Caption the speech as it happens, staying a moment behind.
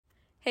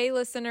Hey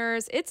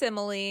listeners, it's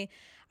Emily.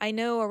 I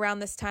know around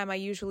this time I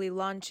usually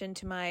launch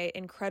into my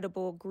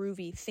incredible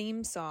groovy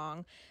theme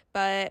song,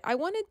 but I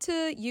wanted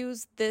to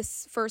use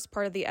this first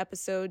part of the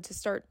episode to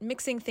start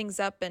mixing things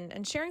up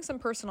and sharing some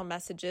personal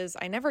messages.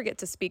 I never get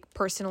to speak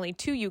personally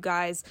to you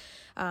guys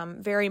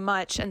very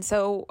much, and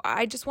so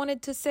I just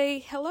wanted to say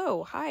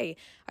hello, hi.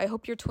 I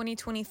hope your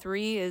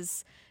 2023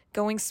 is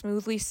going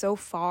smoothly so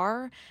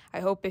far. I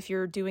hope if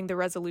you're doing the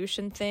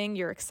resolution thing,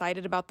 you're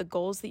excited about the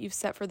goals that you've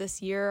set for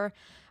this year.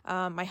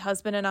 My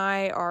husband and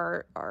I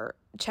are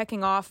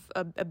checking off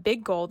a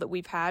big goal that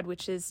we've had,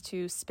 which is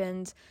to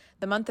spend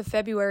the month of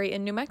February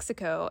in New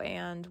Mexico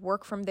and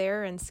work from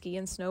there and ski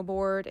and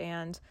snowboard.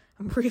 And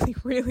I'm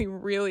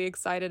really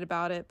excited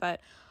about it.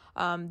 But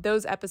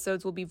those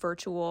episodes will be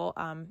virtual,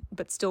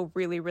 but still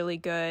really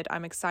good.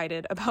 I'm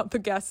excited about the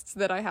guests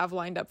that I have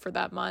lined up for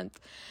that month.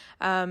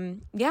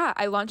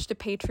 I launched a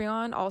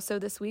Patreon also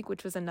this week,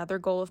 which was another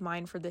goal of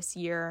mine for this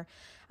year.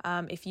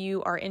 If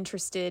you are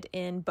interested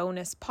in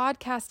bonus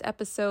podcast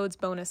episodes,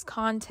 bonus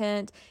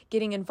content,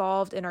 getting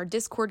involved in our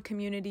Discord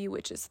community,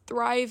 which is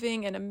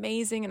thriving and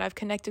amazing, and I've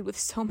connected with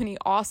so many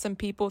awesome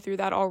people through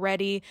that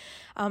already,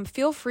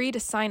 feel free to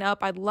sign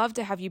up. I'd love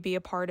to have you be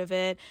a part of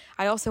it.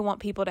 I also want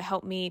people to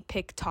help me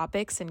pick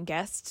topics and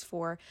guests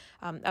for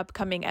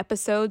upcoming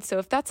episodes. So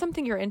if that's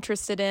something you're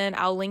interested in,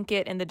 I'll link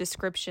it in the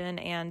description,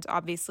 and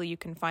obviously you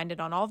can find it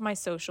on all of my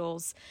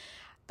socials.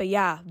 But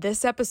yeah,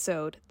 this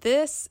episode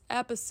is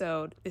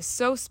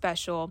so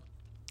special.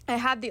 I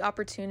had the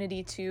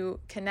opportunity to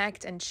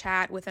connect and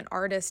chat with an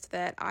artist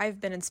that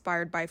I've been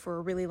inspired by for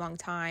a really long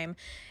time,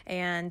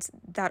 and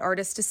that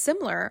artist is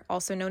Semler,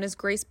 also known as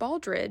Grace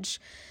Baldridge.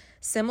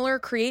 Semler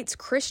creates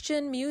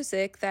Christian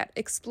music that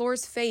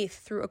explores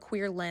faith through a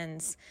queer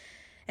lens.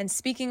 And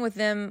speaking with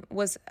them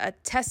was a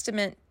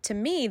testament to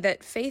me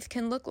that faith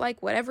can look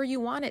like whatever you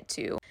want it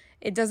to.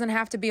 It doesn't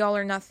have to be all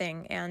or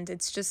nothing, and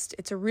it's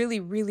a really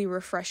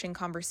refreshing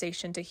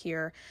conversation to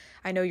hear.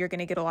 I know you're going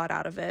to get a lot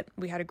out of it.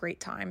 We had a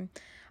great time.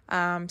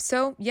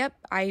 So, yep,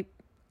 I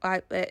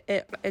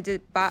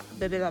did.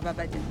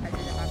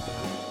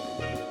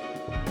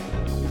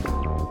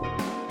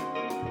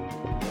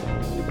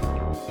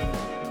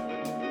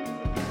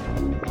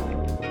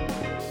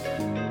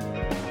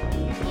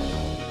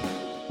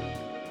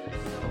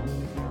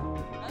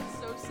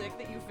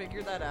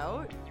 Figure that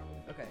out.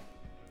 Okay.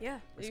 Yeah.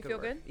 Do you feel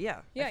good? Yeah.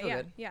 I feel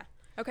good. Yeah.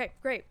 Okay,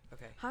 great.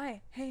 Okay.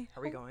 Hi. Hey.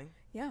 Are we going?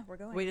 Yeah, we're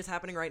going. Wait, it's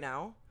happening right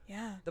now?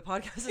 Yeah. The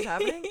podcast is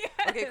happening? Yes.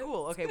 Okay,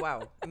 cool. Okay,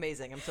 wow.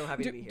 Amazing. I'm so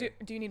happy to be here.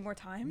 Do you need more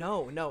time?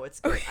 No, it's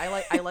good.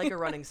 I like a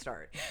running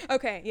start.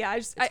 Okay, yeah,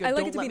 I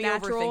like it to be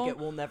natural. Don't let me overthink it.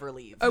 We'll never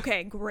leave.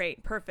 Okay,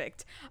 great.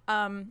 Perfect.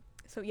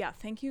 So yeah,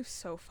 thank you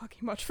so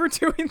fucking much for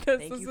doing this.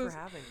 Thank you for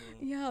having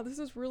me. Yeah, this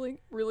is really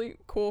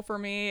cool for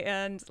me,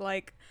 and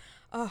like,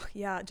 oh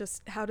yeah,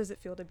 just how does it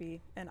feel to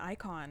be an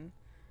icon?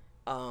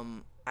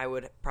 I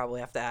would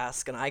probably have to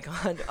ask an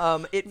icon.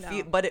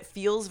 But it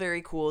feels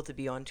very cool to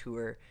be on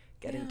tour,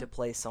 getting to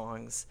play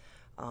songs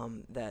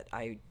that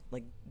I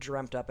like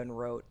dreamt up and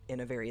wrote in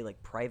a very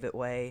like private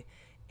way,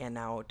 and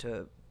now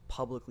to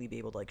publicly be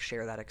able to like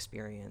share that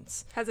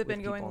experience. Has it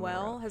been going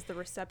well? Has the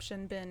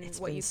reception been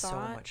what you thought? It's been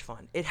so much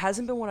fun. It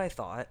hasn't been what I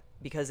thought,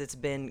 because it's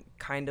been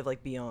kind of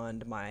like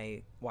beyond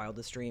my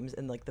wildest dreams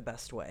in like the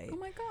best way. Oh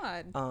my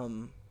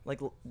God. Like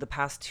the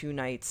past 2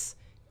 nights,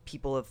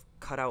 people have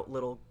cut out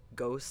little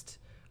ghost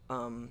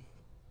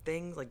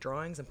things, like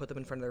drawings, and put them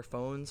in front of their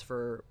phones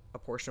for a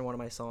portion of one of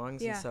my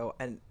songs. Yeah.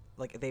 And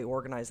like they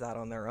organize that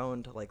on their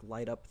own to like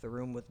light up the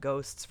room with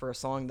ghosts for a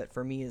song that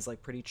for me is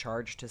like pretty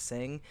charged to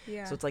sing.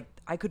 Yeah. So it's like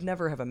I could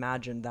never have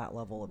imagined that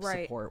level of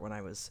support when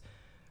I was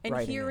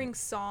writing hearing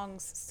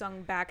songs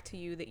sung back to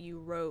you that you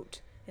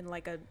wrote in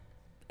like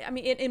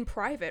in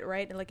private,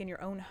 right? And like in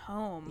your own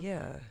home.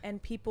 Yeah.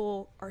 And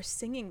people are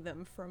singing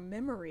them from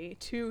memory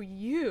to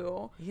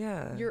you.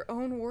 Yeah. Your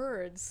own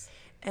words.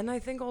 And I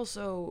think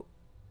also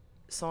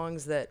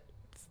songs that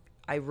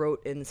I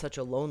wrote in such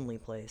a lonely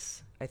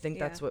place. I think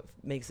that's what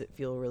makes it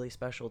feel really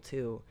special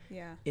too.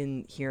 Yeah.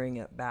 In hearing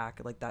it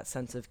back, like that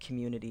sense of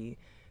community,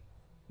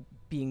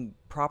 being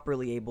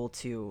properly able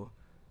to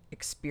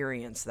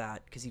experience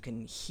that, because you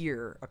can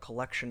hear a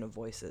collection of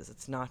voices.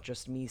 It's not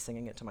just me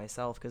singing it to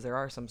myself, because there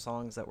are some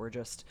songs that were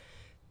just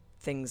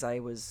things I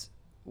was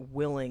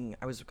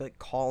like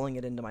calling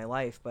it into my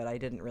life, but I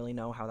didn't really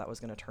know how that was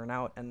going to turn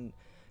out. And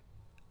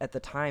at the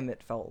time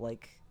it felt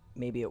like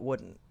maybe it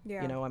wouldn't.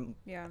 Yeah. You know, I'm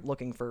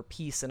looking for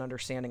peace and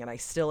understanding, and I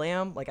still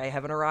am. Like, I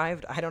haven't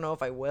arrived. I don't know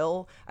if I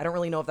will. I don't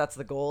really know if that's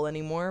the goal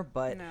anymore,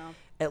 but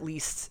at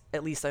least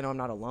I know I'm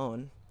not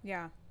alone.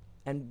 Yeah.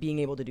 And being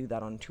able to do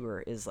that on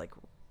tour is like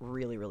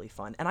really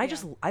fun. And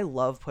I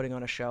love putting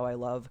on a show. I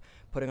love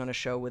putting on a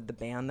show with the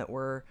band that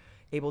we're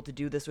able to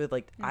do this with.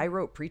 Like, I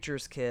wrote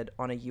Preacher's Kid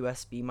on a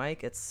USB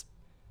mic. It's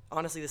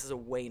honestly, this is a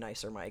way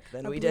nicer mic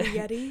than we did.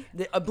 Yeti?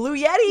 A Blue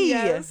Yeti.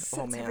 Yes.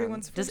 Oh man.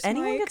 Everyone's Does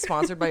anyone get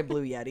sponsored by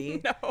Blue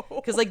Yeti? No.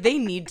 Because like they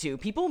need to.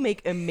 People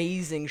make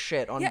amazing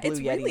shit on Blue Yeti.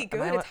 Yeah, it's really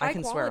good. It's high I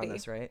can quality. swear on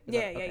this, right?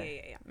 Yeah.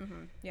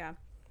 Mm-hmm.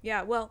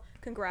 Yeah. Well,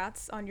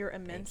 congrats on your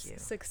immense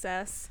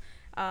success.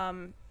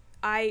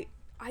 I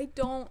I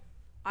don't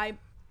I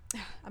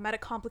I'm at a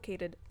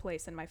complicated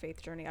place in my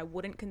faith journey. I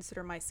wouldn't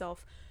consider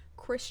myself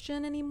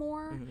Christian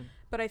anymore,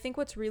 but I think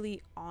what's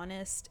really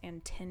honest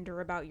and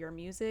tender about your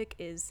music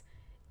is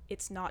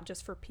it's not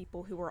just for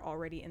people who are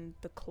already in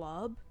the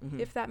club,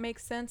 if that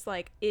makes sense.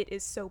 Like, it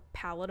is so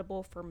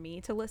palatable for me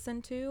to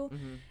listen to,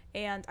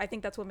 and I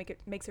think that's what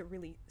makes it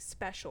really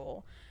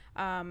special.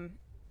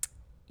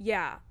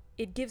 Yeah,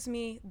 it gives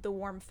me the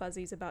warm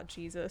fuzzies about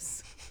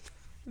Jesus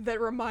that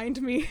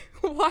remind me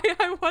why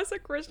I was a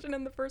Christian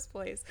in the first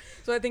place.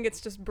 So I think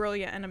it's just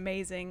brilliant and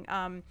amazing.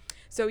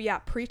 So yeah,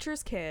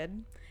 Preacher's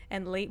Kid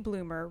and Late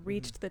Bloomer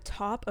reached the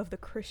top of the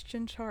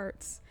Christian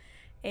charts,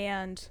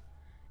 and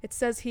it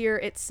says here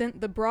it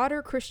sent the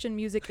broader Christian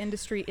music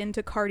industry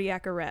into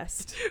cardiac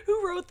arrest.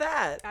 Who wrote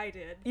that? I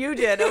did. You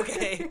did?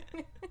 Okay.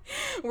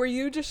 Were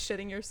you just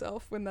shitting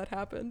yourself when that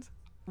happened?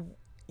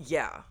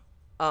 Yeah.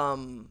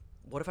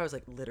 What if I was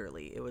like,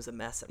 literally, it was a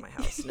mess at my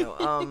house?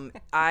 No.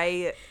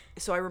 I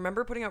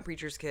remember putting out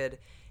Preacher's Kid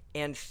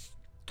and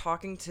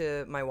talking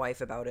to my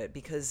wife about it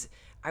because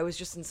I was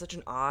just in such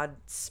an odd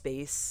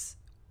space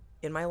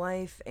in my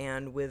life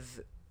and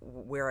with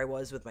where I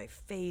was with my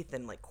faith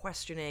and like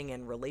questioning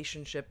and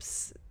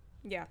relationships.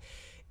 Yeah.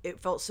 It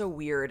felt so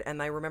weird.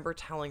 And I remember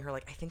telling her,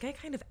 like, I think I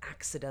kind of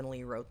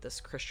accidentally wrote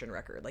this Christian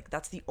record. Like,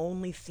 that's the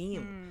only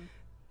theme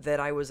that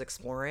I was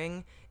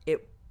exploring.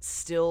 It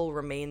still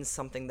remains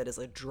something that is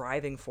a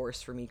driving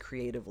force for me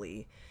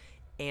creatively.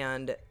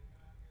 And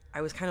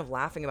I was kind of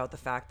laughing about the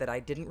fact that I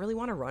didn't really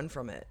want to run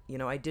from it. You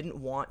know, I didn't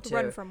want to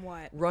run from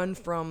what? Run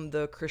from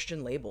the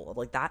Christian label.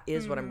 Like, that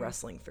is what I'm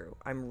wrestling through.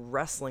 I'm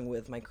wrestling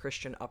with my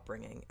Christian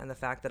upbringing and the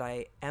fact that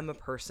I am a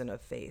person of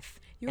faith.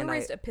 You were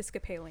raised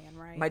Episcopalian,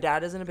 right? My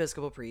dad is an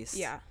Episcopal priest.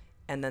 Yeah.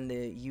 And then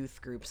the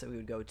youth groups that we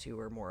would go to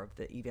were more of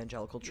the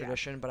evangelical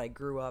tradition. But I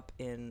grew up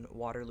in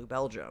Waterloo,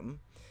 Belgium.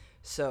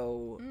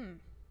 So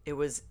it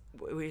was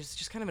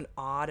just kind of an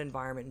odd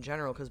environment in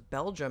general because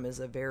Belgium is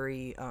a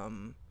very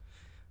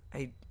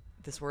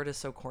this word is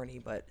so corny,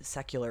 but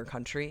secular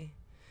country,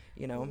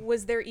 you know.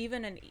 Was there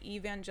even an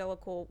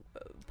evangelical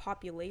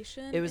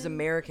population? It was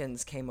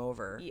Americans came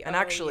over. And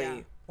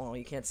actually, well,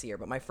 you can't see her,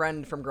 but my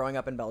friend from growing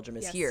up in Belgium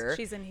is here.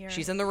 She's in here.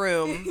 She's in the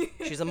room.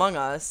 She's among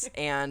us.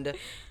 And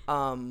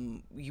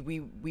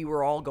we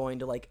were all going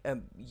to like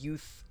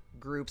youth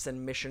groups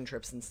and mission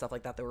trips and stuff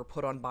like that were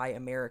put on by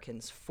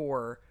Americans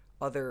for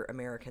other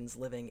Americans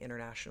living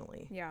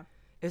internationally. Yeah.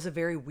 It was a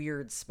very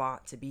weird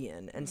spot to be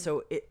in. And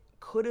so it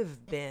could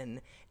have been,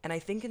 and I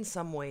think in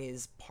some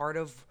ways part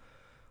of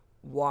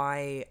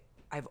why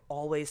I've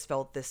always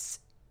felt this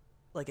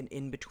like an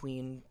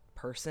in-between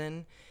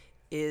person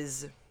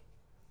is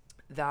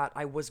that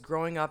I was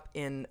growing up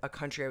in a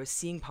country, I was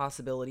seeing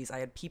possibilities. I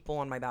had people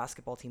on my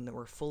basketball team that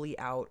were fully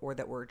out or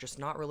that were just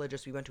not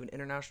religious. We went to an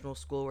international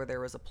school where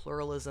there was a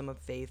pluralism of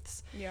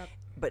faiths. Yeah.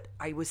 But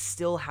I was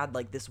still had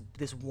like this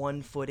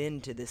one foot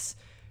into this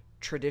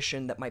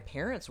tradition that my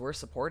parents were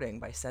supporting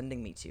by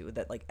sending me to,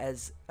 that like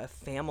as a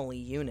family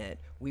unit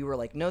we were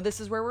like, no,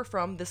 this is where we're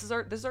from, this is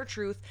our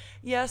truth.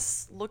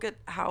 Yes, look at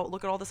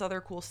all this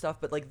other cool stuff,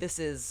 but like this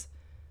is,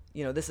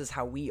 you know, this is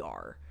how we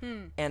are.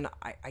 And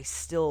I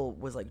still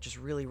was like just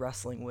really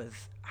wrestling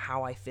with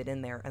how I fit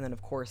in there, and then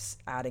of course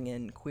adding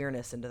in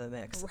queerness into the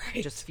mix,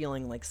 just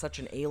feeling like such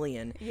an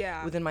alien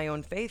within my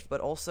own faith,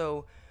 but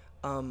also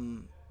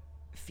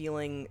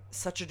feeling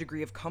such a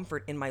degree of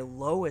comfort in my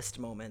lowest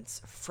moments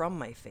from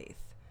my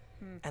faith.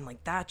 And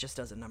like that just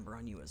does a number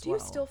on you as well.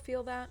 Do you still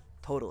feel that?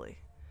 Totally.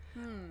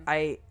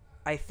 I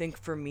think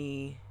for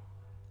me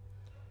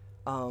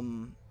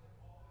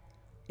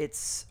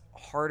it's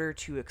harder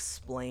to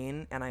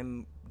explain, and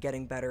I'm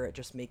getting better at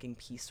just making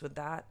peace with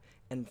that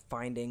and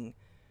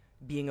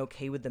being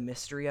okay with the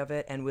mystery of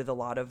it and with a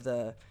lot of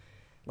the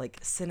like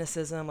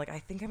cynicism. Like I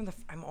think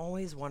I'm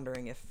always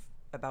wondering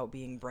about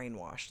being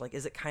brainwashed. Like,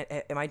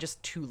 am I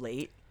just too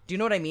late? Do you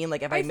know what I mean?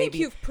 Like, if I maybe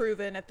you've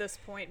proven at this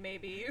point,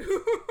 maybe.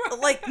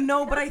 Like,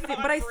 no, but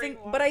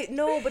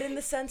but in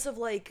the sense of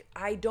like,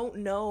 I don't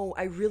know.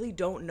 I really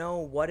don't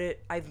know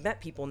I've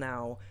met people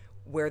now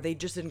where they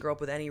just didn't grow up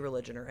with any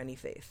religion or any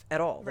faith at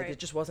all. Like, it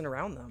just wasn't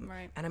around them.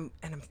 Right. And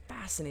I'm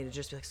fascinated to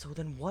just be like, so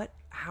then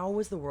how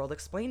was the world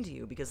explained to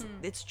you? Because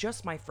it's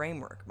just my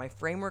framework. My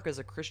framework is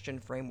a Christian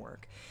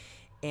framework.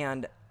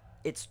 And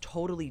it's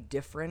totally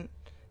different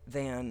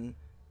than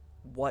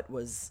what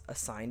was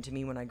assigned to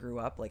me when I grew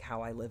up, like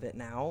how I live it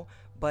now.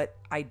 But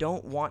I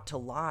don't want to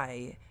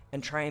lie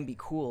and try and be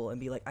cool and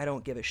be like, I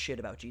don't give a shit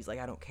about Jesus. Like,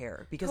 I don't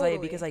care. Because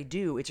I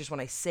do. It's just when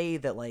I say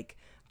that, like,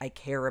 I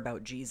care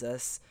about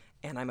Jesus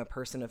and I'm a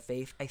person of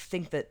faith, I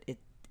think that it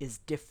is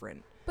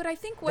different. But I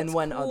think what's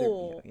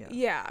cool,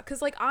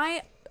 because like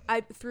I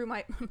through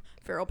my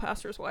feral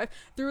pastor's wife,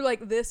 through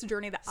like this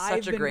journey that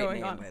I've been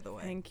going on. By the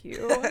way. Thank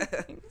you.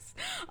 Thanks.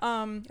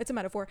 It's a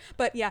metaphor,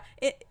 but yeah,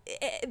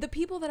 the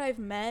people that I've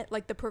met,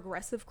 like the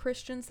progressive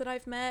Christians that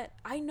I've met,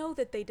 I know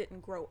that they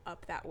didn't grow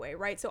up that way,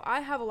 right? So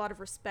I have a lot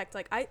of respect.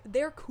 Like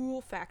their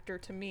cool factor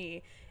to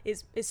me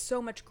is so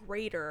much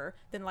greater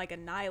than like a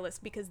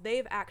nihilist, because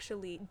they've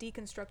actually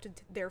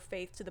deconstructed their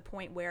faith to the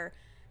point where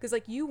Because,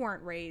 like, you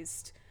weren't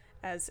raised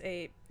as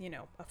a,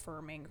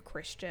 affirming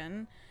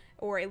Christian,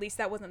 or at least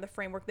that wasn't the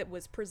framework that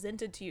was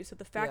presented to you. So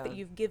the fact that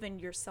you've given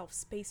yourself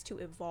space to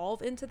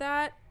evolve into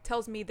that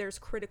tells me there's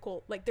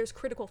critical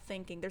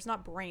thinking. There's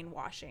not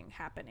brainwashing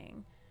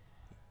happening.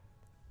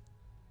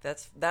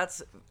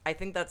 That's I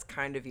think that's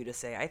kind of you to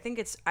say. I think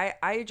it's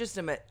I just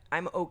am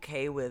I'm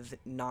okay with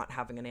not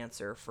having an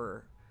answer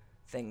for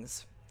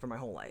things for my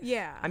whole life.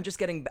 Yeah.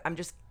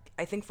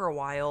 I think for a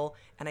while,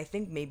 and I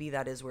think maybe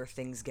that is where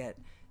things get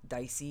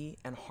dicey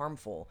and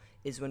harmful,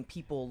 is when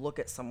people look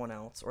at someone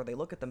else or they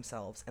look at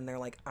themselves and they're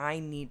like, I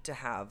need to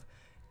have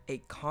a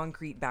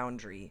concrete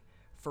boundary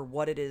for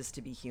what it is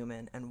to be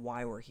human and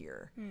why we're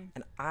here.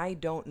 And I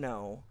don't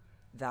know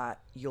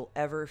that you'll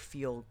ever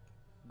feel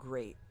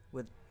great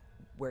with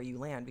where you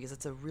land, because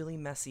it's a really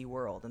messy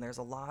world and there's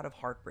a lot of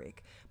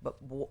heartbreak. But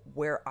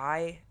where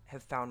I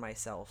have found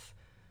myself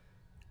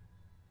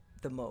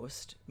the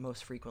most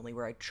frequently,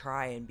 where I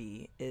try and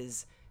be,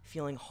 is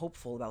feeling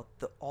hopeful about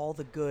all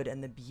the good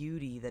and the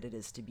beauty that it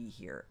is to be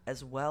here,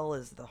 as well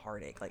as the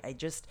heartache. Like,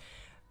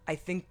 I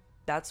think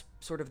that's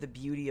sort of the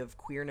beauty of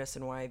queerness,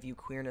 and why I view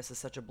queerness as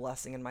such a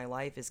blessing in my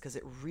life, is because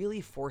it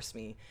really forced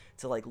me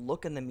to, like,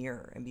 look in the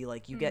mirror and be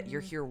like,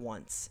 you're here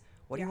once.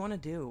 What do you want to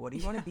do? What do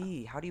you want to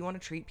be? How do you want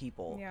to treat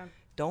people? Yeah.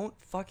 Don't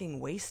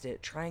fucking waste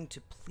it trying to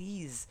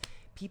please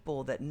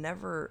people that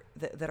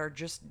are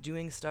just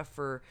doing stuff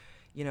for,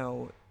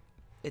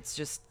 it's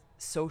just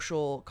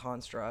social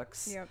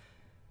constructs. Yep.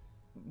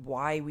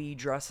 Why we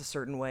dress a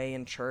certain way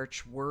in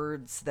church,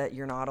 words that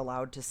you're not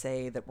allowed to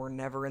say that were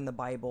never in the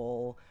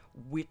Bible,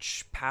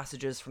 which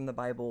passages from the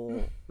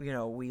Bible,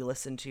 we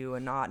listen to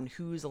and not, and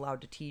who's allowed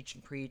to teach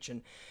and preach,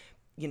 and,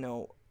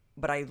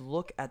 but I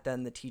look at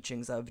then the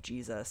teachings of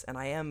Jesus, and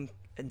I am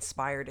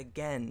inspired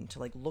again to,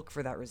 like, look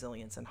for that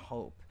resilience and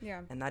hope.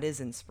 Yeah. And that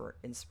is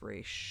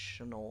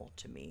inspirational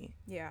to me.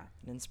 Yeah.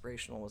 And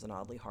inspirational was an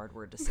oddly hard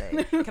word to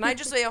say. Can I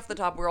just say off the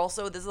top, this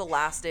is the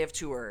last day of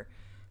tour.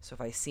 So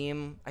I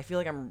feel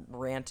like I'm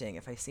ranting.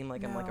 If I seem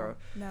like I'm like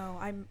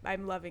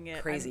I'm loving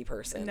it. Crazy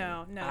person.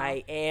 No.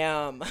 I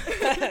am.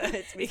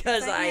 It's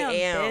because I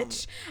am.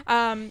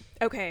 Bitch.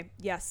 Okay.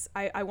 Yes.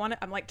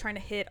 I'm like trying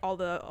to hit all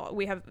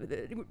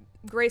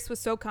Grace was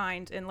so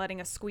kind in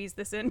letting us squeeze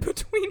this in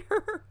between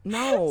her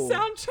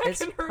soundcheck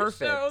and her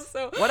perfect. show.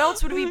 So what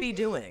else would we be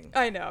doing?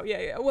 I know.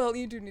 Yeah. Well,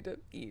 you do need to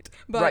eat,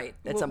 but right.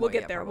 We'll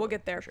get there. We'll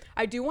get there. Sure.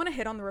 I do want to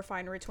hit on the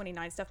Refinery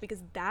 29 stuff,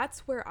 because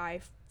that's where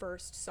I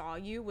first saw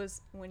you,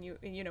 was when you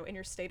in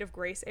your State of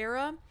Grace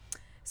era.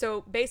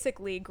 So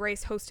basically,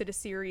 Grace hosted a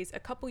series a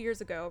couple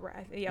years ago,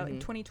 right? Yeah, like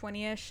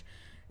 2020-ish.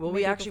 Well,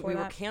 we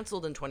were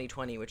canceled in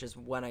 2020, which is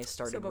when I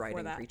started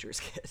writing Preacher's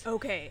Kid.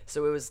 Okay.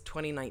 So it was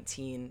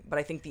 2019, but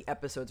I think the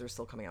episodes are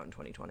still coming out in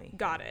 2020.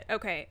 Got it.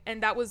 Okay.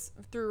 And that was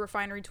through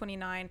Refinery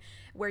 29,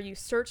 where you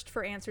searched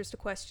for answers to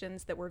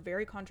questions that were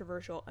very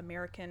controversial.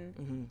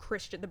 American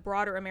Christian, the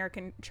broader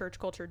American church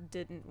culture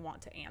didn't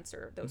want to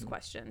answer those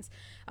questions,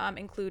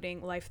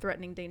 including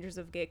life-threatening dangers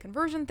of gay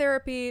conversion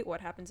therapy,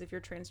 what happens if you're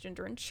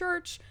transgender in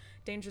church,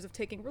 dangers of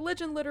taking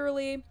religion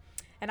literally.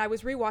 And I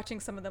was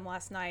rewatching some of them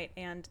last night,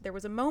 and there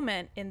was a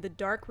moment in the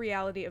dark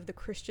reality of the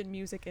Christian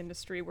music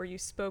industry where you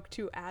spoke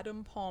to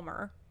Adam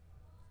Palmer.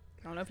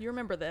 I don't know if you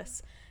remember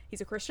this. He's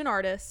a Christian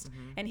artist,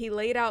 and he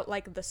laid out,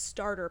 like, the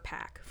starter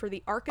pack for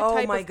the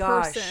archetype of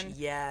person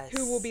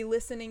who will be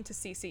listening to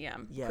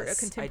CCM,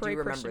 contemporary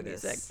Christian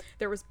music.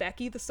 There was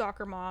Becky, the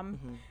soccer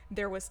mom.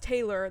 There was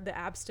Taylor, the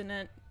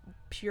abstinent,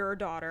 pure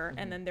daughter.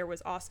 And then there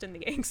was Austin,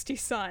 the angsty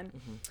son.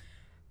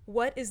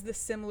 What is the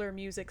Semler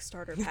music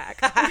starter pack?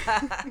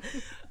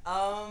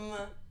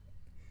 The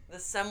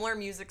Semler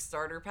music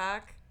starter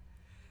pack?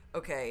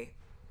 Okay.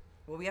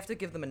 Well, we have to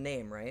give them a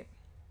name, right?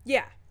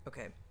 Yeah.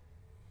 Okay.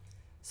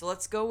 So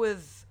let's go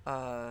with,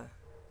 I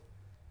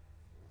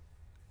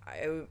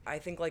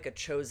think, like, a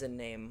chosen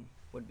name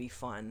would be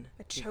fun.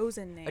 A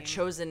chosen name. A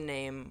chosen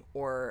name,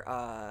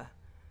 or,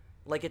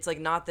 like, it's, like,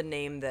 not the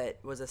name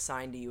that was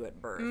assigned to you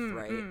at birth,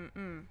 right?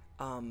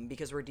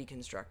 Because we're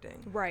deconstructing.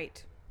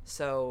 Right.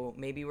 So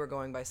maybe we're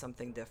going by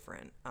something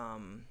different.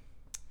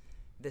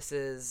 This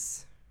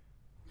is...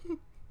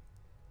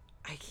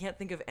 I can't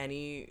think of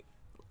any...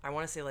 I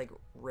want to say, like,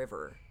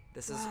 River.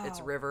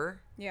 It's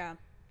River. Yeah.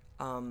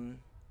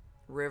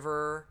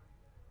 River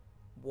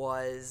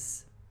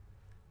was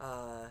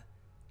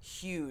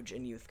huge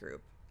in youth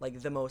group.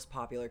 Like, the most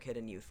popular kid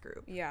in youth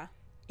group. Yeah.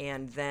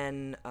 And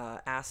then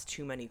asked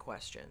too many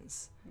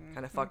questions.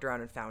 Kind of fucked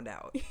around and found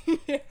out.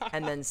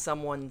 And then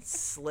someone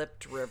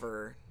slipped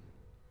River...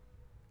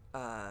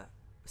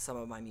 some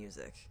of my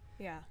music.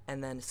 Yeah.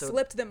 And then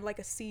slipped them like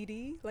a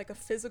CD, like a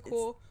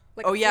physical.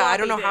 Like I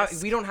don't know disc.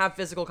 How we don't have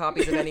physical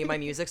copies of any of my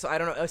music, so I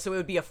don't know. So it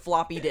would be a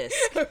floppy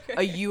disk,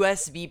 a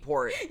USB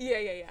port.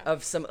 Yeah.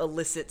 Of some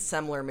illicit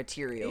Semler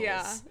materials.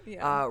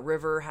 Yeah.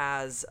 River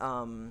has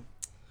now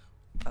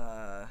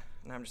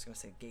I'm just gonna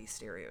say gay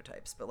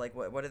stereotypes, but, like,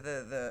 what are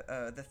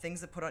the things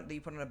that you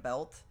put on a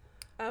belt?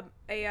 A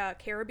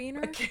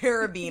carabiner. A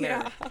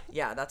carabiner.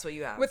 Yeah, that's what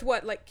you have. With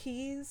what, like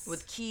keys?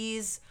 With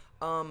keys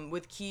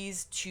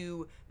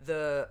to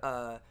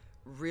the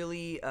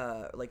really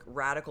like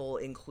radical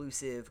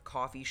inclusive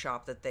coffee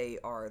shop that they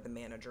are the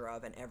manager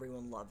of, and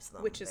everyone loves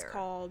them. Which is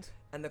called?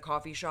 And the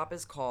coffee shop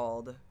is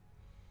called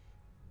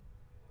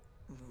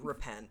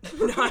Repent.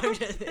 No, I'm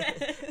just,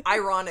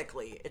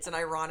 ironically, it's an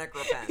ironic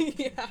repent.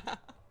 Yeah.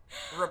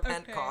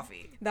 Repent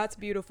coffee. That's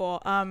beautiful.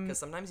 Because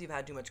sometimes you've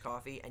had too much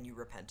coffee and you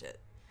repent it.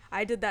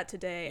 I did that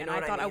today, and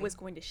I thought I mean? was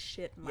going to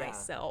shit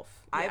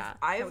myself. Yeah.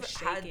 I I've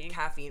had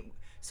caffeine.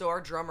 So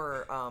our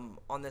drummer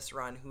on this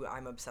run, who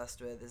I'm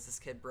obsessed with, is this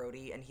kid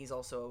Brody, and he's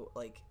also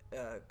like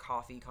a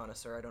coffee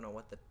connoisseur. I don't know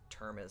what the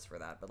term is for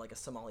that, but like a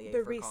sommelier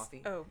for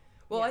coffee. Oh.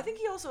 Well, yeah. I think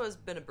he also has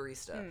been a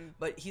barista,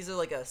 but he's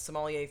like a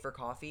sommelier for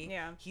coffee.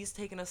 Yeah. He's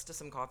taken us to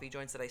some coffee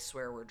joints that I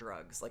swear were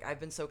drugs. Like, I've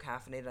been so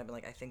caffeinated, I've been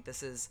like, I think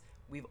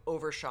we've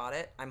overshot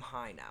it. I'm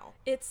high now.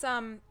 It's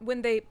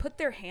when they put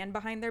their hand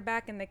behind their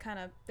back and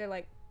they're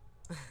like,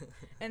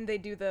 and they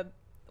do the,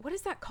 what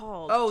is that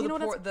called? Oh, do you know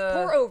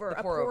pour over.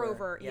 The pour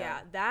over. Yeah,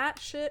 that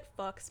shit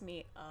fucks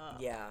me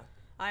up. Yeah.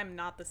 I'm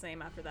not the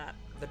same after that.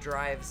 The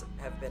drives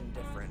have been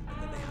different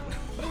in the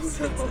van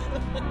since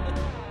then.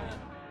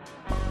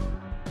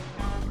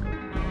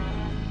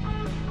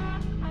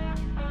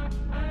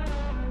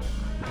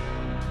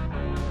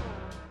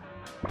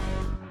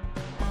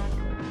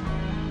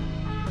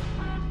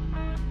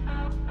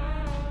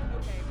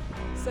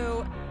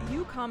 So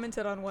you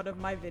commented on one of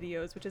my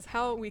videos, which is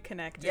how we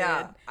connected.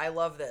 Yeah, I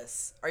love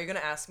this. Are you going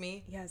to ask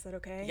me? Yeah, is that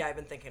okay? Yeah, I've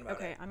been thinking about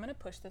it. Okay, I'm going to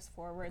push this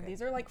forward. Okay.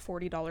 These are like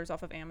 $40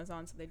 off of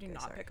Amazon, so they do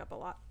not pick up a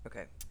lot.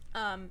 Okay.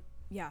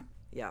 Yeah.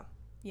 Yeah.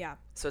 Yeah.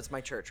 So it's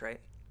my church, right?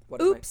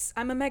 Oops,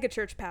 I'm a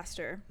megachurch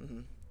pastor.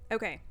 Mm-hmm.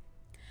 Okay.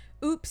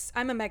 Oops,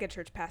 I'm a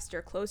megachurch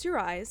pastor. Close your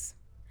eyes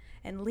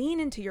and lean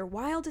into your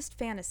wildest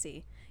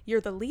fantasy. You're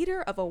the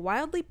leader of a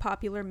wildly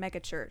popular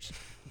megachurch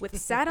with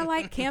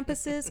satellite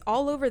campuses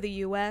all over the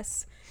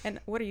U.S. And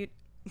what are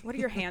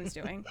your hands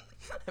doing?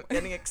 I'm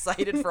getting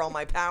excited for all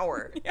my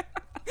power. Yeah.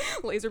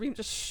 Laser beam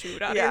just shoot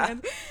out of your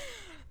hands.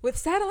 With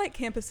satellite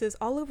campuses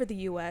all over the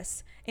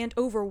U.S. and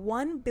over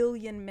 1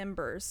 billion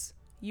members,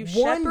 you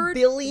shepherd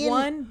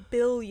 1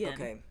 billion.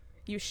 Okay.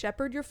 You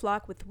shepherd your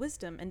flock with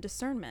wisdom and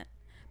discernment.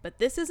 But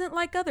this isn't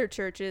like other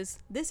churches.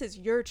 This is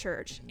your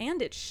church,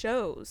 and it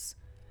shows.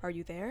 Are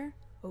you there?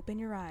 Open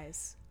your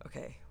eyes.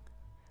 Okay.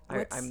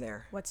 I'm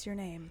there. What's your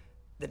name?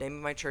 The name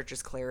of my church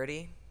is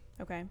Clarity.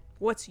 Okay.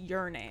 What's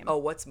your name? Oh,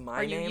 what's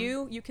my name? Are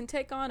you? You can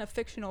take on a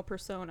fictional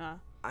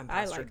persona. I'm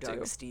Pastor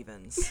Doug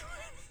Stevens.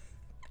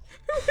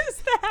 Who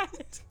is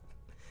that?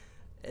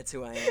 It's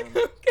who I am.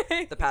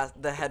 Okay.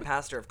 The head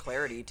pastor of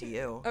Clarity to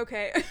you.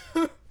 Okay.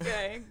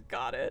 Okay.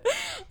 Got it.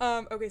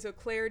 Okay. So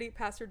Clarity,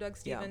 Pastor Doug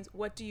Stevens. Yeah.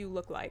 What do you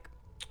look like?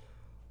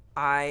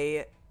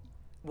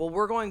 Well,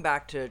 we're going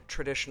back to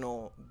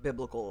traditional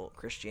biblical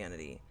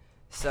Christianity.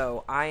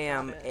 So I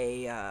am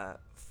a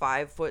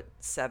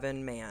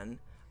 5'7" man,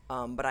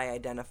 but I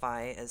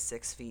identify as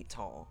 6 feet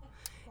tall.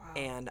 Wow.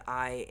 And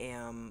I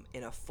am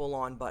in a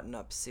full-on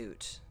button-up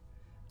suit,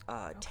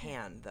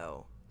 tan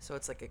though. So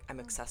it's like I'm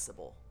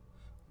accessible,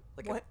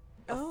 like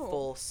a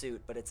full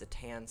suit, but it's a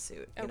tan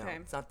suit. You know,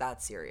 it's not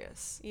that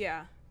serious.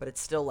 Yeah. But it's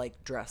still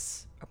like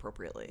dress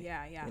appropriately.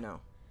 Yeah. Yeah. You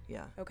know.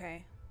 Yeah.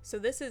 Okay. So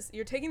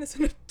you're taking this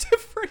in a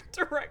different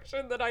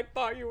direction than I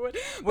thought you would.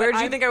 Where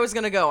did you think I was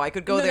going to go? I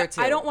could go there too.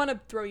 I don't want to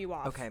throw you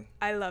off. Okay.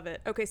 I love it.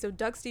 Okay, so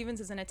Doug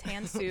Stevens is in a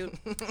tan suit.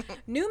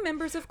 New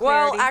members of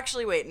Clarity. Well,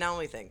 actually, wait, now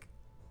let me think.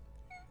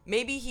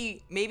 Maybe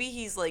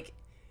he's like,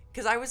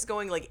 because I was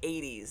going like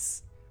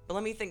 80s, but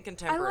let me think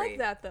contemporary. I like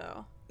that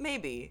though.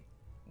 Maybe.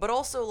 But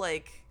also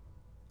like,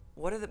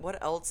 what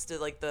else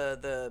did like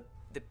the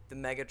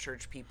mega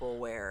church people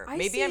wear? I'm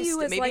in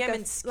skinny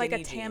like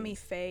a Tammy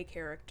Faye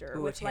character.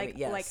 Ooh, with like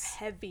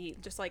heavy,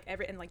 just like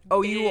and like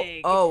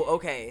big.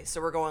 Okay.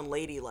 So we're going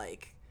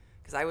ladylike.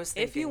 Because I was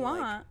thinking, if you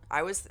want,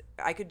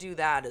 I could do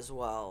that as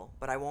well,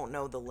 but I won't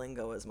know the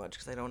lingo as much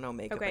because I don't know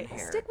makeup and hair.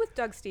 Okay, stick with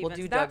Doug Stevens. We'll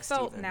do that Doug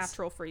felt Stevens.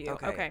 Natural for you.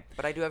 Okay.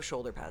 But I do have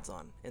shoulder pads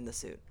on in the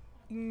suit.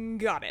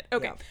 Got it.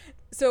 Okay. Yeah.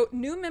 So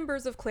new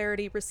members of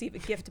Clarity receive a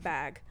gift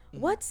bag.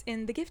 What's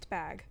in the gift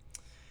bag?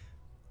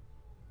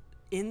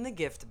 In the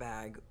gift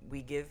bag,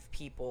 we give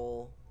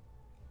people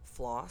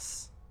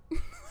floss.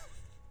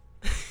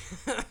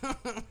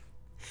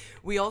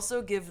 We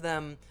also give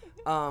them,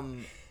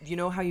 you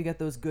know how you get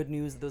those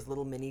those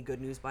little mini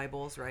good news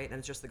Bibles, right? And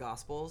it's just the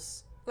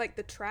Gospels. Like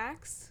the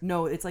tracts?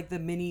 No, it's like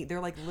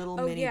they're like little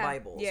mini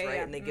Bibles, right?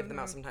 Yeah. And they give them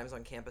out sometimes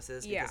on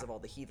campuses because of all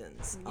the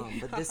heathens.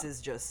 But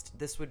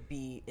this would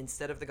be,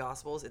 instead of the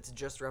Gospels, it's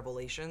just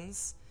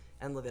Revelations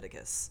and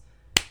Leviticus.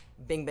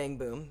 Bing, bang,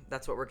 boom.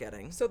 That's what we're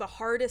getting. So the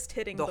hardest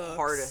hitting books. The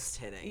hardest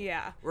hitting.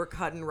 Yeah. We're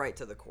cutting right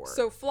to the core.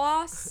 So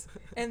floss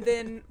and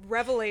then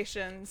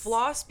Revelations.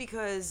 Floss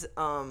because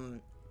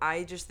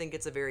I just think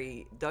it's a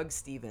very Doug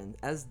Stevens,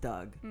 as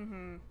Doug,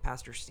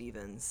 Pastor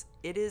Stevens,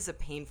 it is a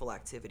painful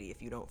activity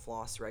if you don't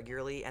floss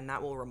regularly, and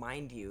that will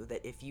remind you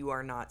that if you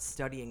are not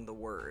studying the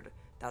word,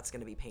 that's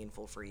going to be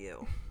painful for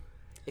you.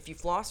 If you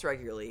floss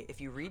regularly, if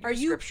you read Are your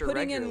you scripture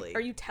putting regularly. in?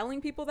 Are you telling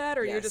people that,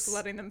 or you're just Yes.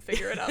 letting them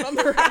figure it out on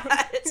their own?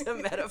 It's a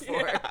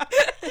metaphor. Yeah.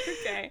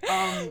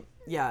 Okay.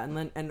 Yeah,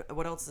 and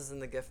what else is in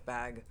the gift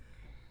bag?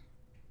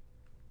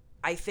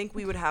 I think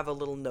we would have a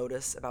little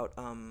notice about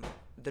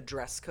the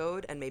dress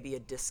code and maybe a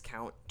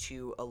discount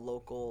to a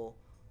local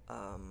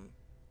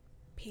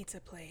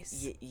Pizza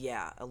place.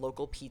 a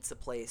local pizza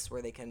place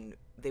where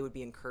they would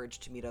be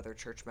encouraged to meet other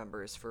church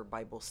members for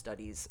Bible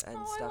studies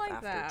and stuff I like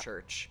after that.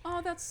 church.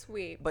 Oh, that's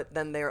sweet. But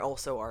then there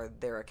also are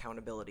their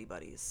accountability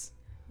buddies.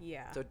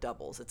 Yeah. So it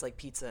doubles. It's like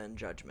pizza and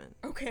judgment.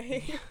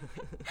 Okay.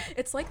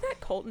 It's like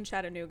that cult in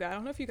Chattanooga. I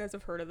don't know if you guys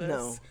have heard of this.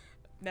 No.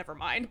 Never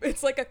mind.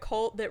 It's like a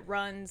cult that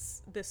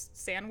runs this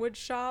sandwich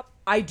shop.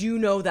 I do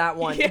know that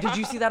one. Yeah. Did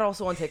you see that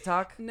also on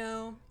TikTok?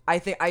 No. I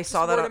think I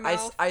saw that word on, of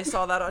mouth. I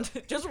saw that on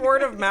just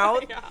word of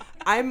mouth. Yeah.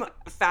 I'm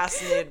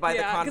fascinated by the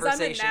Yeah, because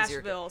I'm in conversations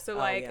Nashville, so Oh,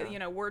 like, yeah. you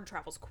know, word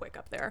travels quick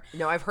up there.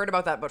 No, I've heard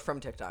about that, but from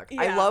TikTok.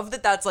 I Yeah. love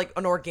that that's like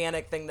an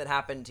organic thing that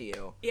happened to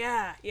you.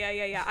 Yeah.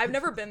 I've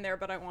never been there,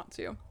 but I want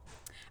to.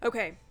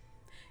 Okay.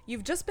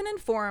 You've just been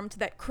informed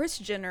that Kris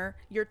Jenner,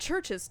 your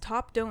church's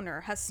top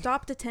donor, has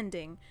stopped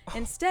attending.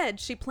 Instead,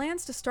 she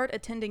plans to start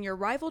attending your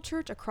rival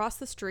church across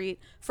the street,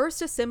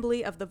 First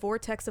Assembly of the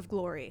Vortex of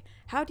Glory.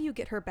 How do you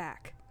get her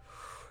back?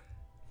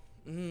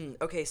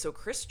 Okay, so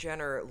Kris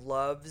Jenner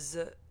loves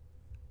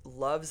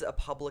a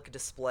public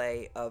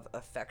display of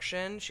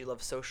affection. She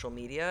loves social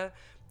media.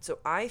 So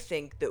I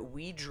think that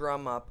we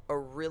drum up a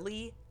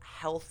really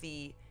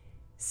healthy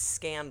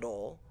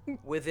scandal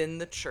within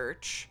the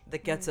church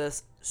that gets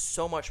us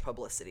so much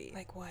publicity.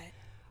 Like what?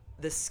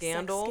 The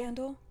scandal, Sex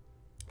scandal?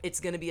 it's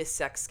going to be a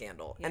sex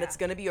scandal. And Yeah. it's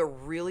going to be a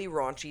really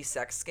raunchy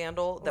sex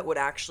scandal that would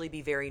actually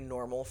be very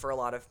normal for a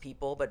lot of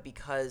people, but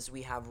because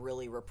we have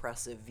really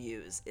repressive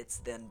views, it's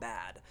then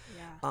bad.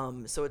 Yeah.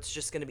 So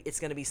it's going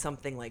to be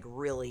something like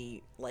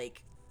really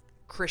like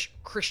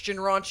Christian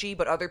raunchy,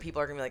 but other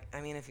people are going to be like,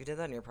 I mean, if you did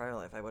that in your private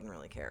life, I wouldn't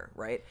really care,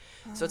 right?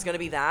 So it's going to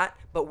be that,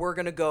 but we're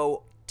going to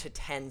go to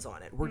tens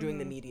on it. We're doing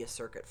the media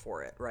circuit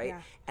for it, right?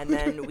 Yeah. And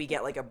then we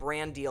get like a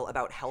brand deal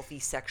about healthy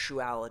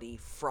sexuality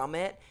from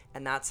it,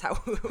 and that's how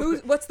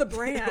What's the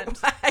brand?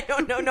 I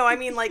don't know. No, I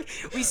mean like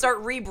we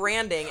start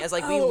rebranding as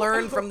like we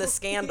learn from the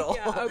scandal.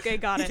 Yeah, okay,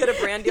 got We it. get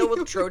a brand deal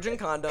with Trojan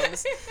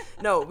condoms.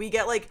 No, we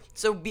get like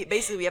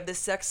basically we have this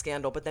sex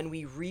scandal, but then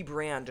we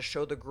rebrand to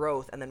show the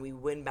growth, and then we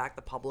win back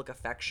the public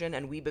affection,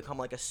 and we become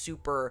like a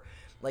super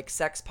like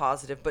sex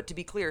positive, but to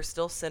be clear,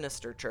 still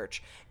sinister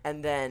church.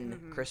 And then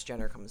Kris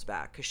Jenner comes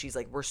back because she's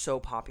like, we're so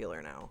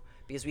popular now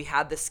because we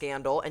had the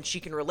scandal, and she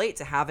can relate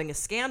to having a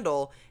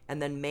scandal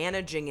and then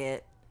managing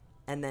it,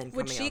 and then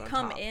Would coming she out on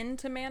come top. in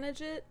to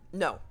manage it?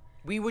 No,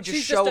 we would just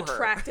She's show just her.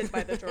 attracted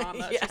by the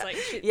drama. Yeah. She's like,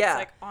 it's Yeah.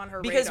 like on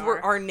her because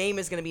radar. our name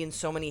is going to be in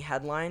so many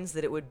headlines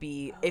that it would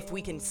be if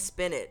we can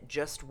spin it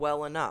just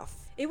well enough.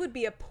 It would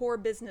be a poor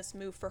business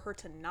move for her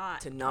to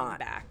not come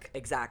back.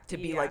 To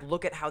be Yeah. like,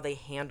 look at how they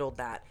handled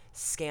that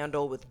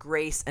scandal with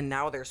grace, and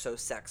now they're so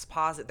sex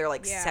positive. They're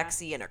like Yeah.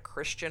 sexy in a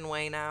Christian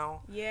way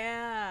now.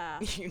 Yeah.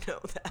 You know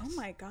that. Oh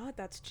my God,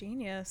 that's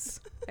genius.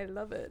 I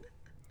love it.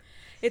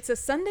 It's a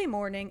Sunday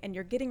morning and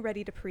you're getting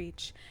ready to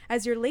preach.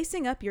 As you're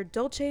lacing up your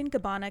Dolce &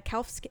 Gabbana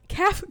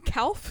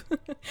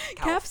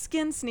calf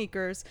skin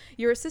sneakers,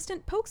 your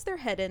assistant pokes their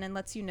head in and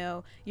lets you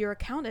know your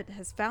accountant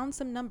has found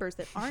some numbers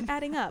that aren't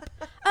adding up.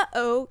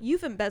 Uh-oh,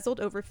 you've embezzled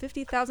over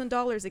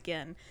 $50,000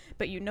 again,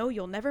 but you know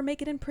you'll never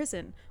make it in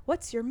prison.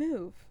 What's your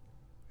move?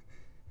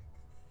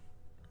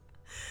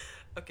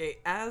 Okay,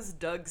 as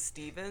Doug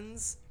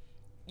Stevens,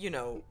 you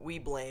know, we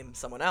blame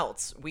someone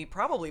else. We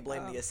probably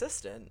blame the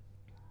assistant.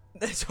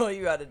 That's all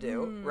you got to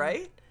do,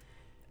 right?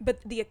 But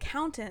the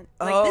accountant,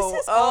 like,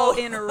 this is all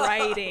in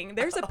writing.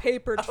 There's a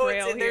paper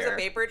trail here. There's a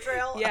paper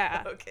trail?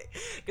 Yeah. Okay.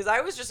 Because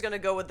I was just going to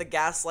go with the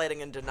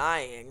gaslighting and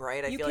denying,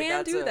 right? You feel can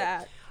like that's do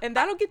that, and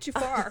that'll get you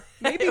far.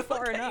 Maybe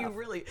far Okay, enough. You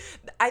really,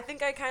 I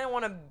think I kind of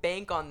want to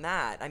bank on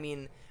that. I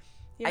mean,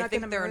 You're I not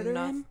think gonna there are murder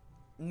enough. him?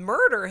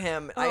 Murder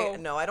him? Oh.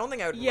 No, I don't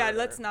think I would. Yeah, murder.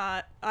 let's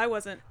not. I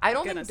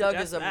don't think Doug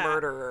is a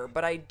murderer,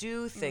 but I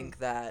do think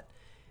that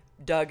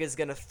Doug is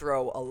going to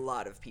throw a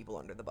lot of people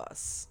under the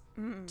bus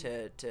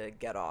to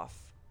get off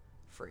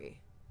free.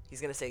 He's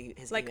going to say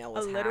his Like email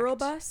was a literal hacked.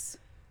 bus?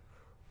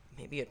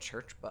 Maybe a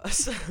church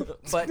bus.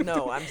 But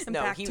no,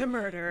 Back to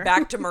murder.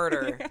 Back to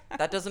murder.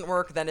 That doesn't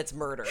work, then it's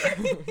murder.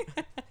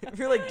 If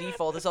you're like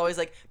default, it's always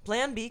like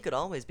plan B could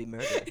always be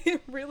murder.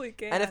 It really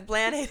can. And if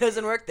plan A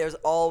doesn't work, there's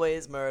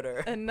always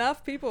murder.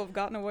 Enough people have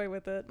gotten away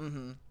with it.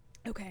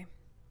 Okay.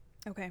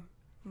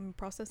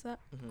 Process that?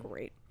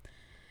 Great.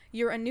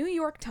 You're a New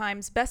York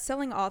Times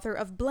best-selling author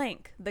of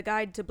Blank, The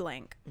Guide to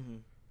Blank.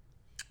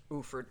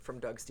 Ooh, from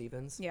Doug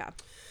Stevens. Yeah.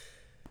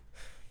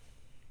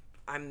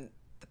 I'm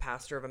the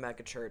pastor of a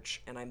mega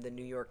church, and I'm the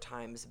New York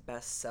Times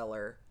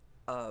bestseller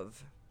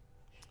of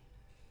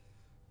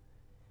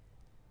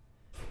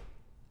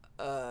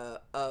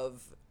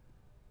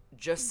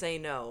Just Say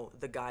No,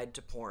 The Guide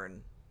to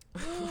Porn.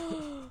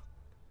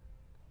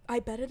 I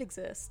bet it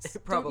exists.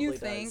 It probably Don't you does.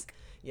 think?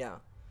 Yeah.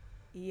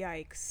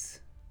 Yikes.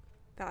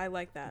 I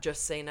like that.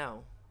 Just Say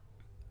No.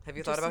 Have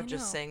you Just thought about say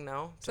just no. saying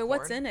no to So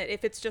what's porn? in it?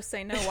 If it's just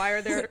say no, why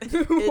are there?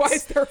 Why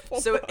is there a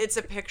full So book? it's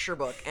a picture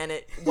book, and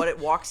what it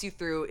walks you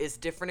through is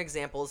different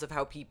examples of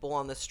how people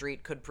on the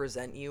street could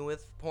present you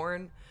with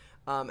porn,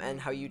 and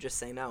how you just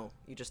say no.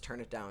 You just turn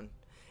it down.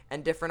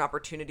 And different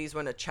opportunities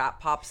when a chat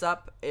pops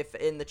up. If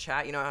in the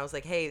chat, you know, I was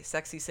like, hey,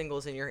 sexy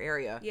singles in your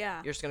area.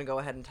 Yeah. You're just going to go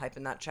ahead and type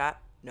in that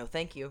chat. No,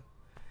 thank you.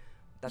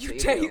 That's You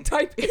what you do.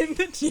 type in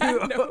the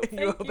chat.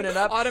 You open it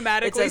up.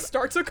 Automatically It says,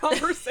 starts a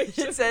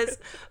conversation. it says,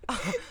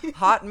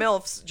 hot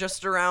MILFs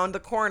just around the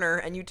corner.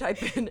 And you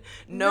type in,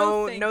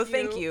 no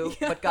thank you,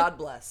 Yeah. but God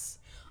bless.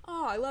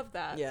 Oh, I love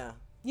that. Yeah.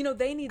 You know,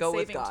 they need Go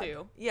with saving God.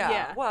 too.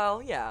 Yeah.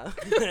 Well, yeah.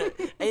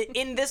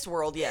 In this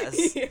world,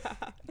 yes.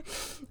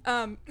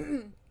 Yeah.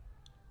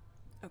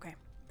 Okay.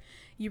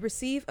 You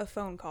receive a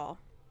phone call.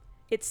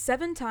 It's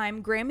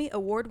 7-time Grammy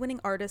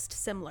award-winning artist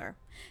Semler.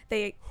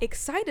 They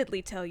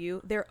excitedly tell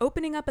you they're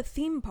opening up a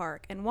theme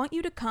park and want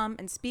you to come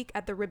and speak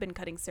at the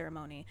ribbon-cutting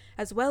ceremony,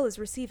 as well as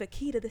receive a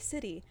key to the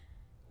city.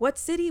 What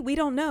city? We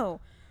don't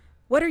know.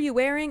 What are you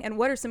wearing, and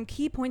what are some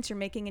key points you're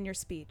making in your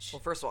speech?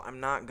 Well, first of all, I'm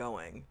not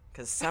going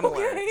because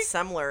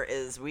Semler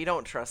is, we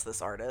don't trust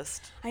this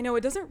artist. I know,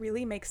 it doesn't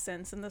really make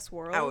sense in this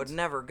world. I would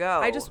never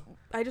go. I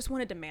just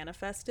wanted to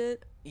manifest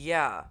it.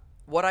 Yeah.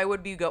 What I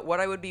would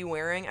be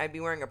wearing, I'd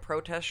be wearing a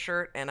protest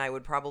shirt, and I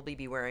would probably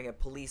be wearing a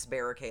police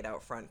barricade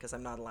out front because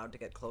I'm not allowed to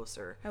get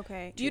closer.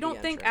 Okay. To You don't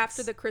the think entrance.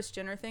 after the Kris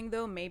Jenner thing,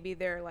 though, maybe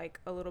they're like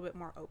a little bit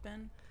more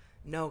open?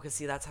 No, because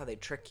see, that's how they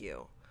trick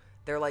you.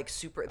 They're like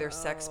they're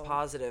sex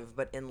positive,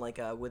 but in like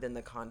within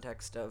the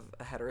context of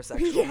a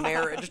heterosexual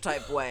marriage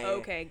type way.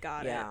 Okay,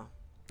 got it. Yeah.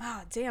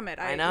 Ah, damn it.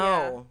 I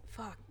know. Yeah.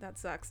 Fuck, that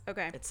sucks.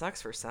 Okay. It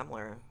sucks for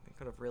Semler. He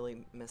could have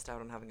really missed out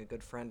on having a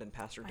good friend in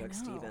Pastor Doug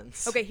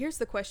Stevens. Okay, here's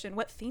the question.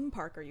 What theme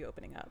park are you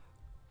opening up?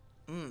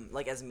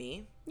 Like as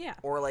me? Yeah.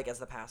 Or like as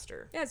the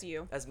pastor? As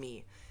you. As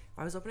me. If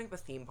I was opening up a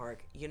theme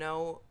park, you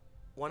know,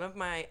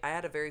 I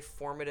had a very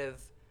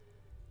formative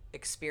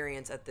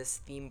experience at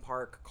this theme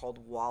park called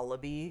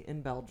Wallaby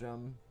in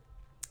Belgium.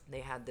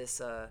 They had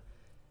this,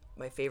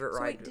 my favorite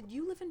ride. Wait, did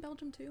you live in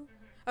Belgium too?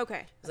 Mm-hmm.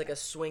 Okay. It's like a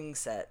swing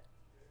set,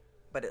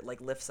 but it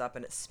like lifts up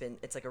and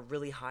it's like a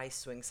really high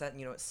swing set, and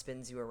you know, it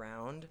spins you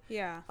around.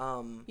 Yeah.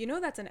 You know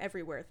that's an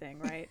everywhere thing,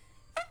 right?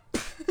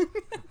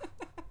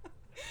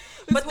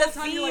 But the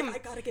time theme, you're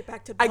like, I gotta get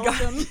back to I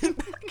Belgium. gotta get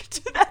back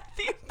to that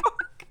theme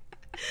park.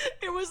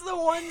 It was the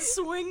one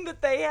swing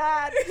that they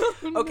had.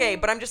 Okay,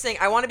 but I'm just saying,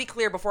 I want to be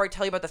clear before I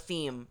tell you about the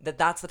theme that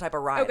that's the type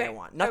of ride I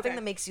want. Nothing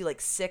that makes you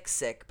like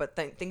sick, but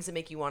things that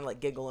make you want to like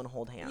giggle and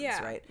hold hands,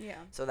 right? Yeah.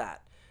 So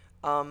that.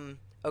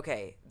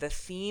 Okay, the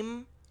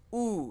theme,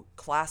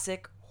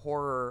 classic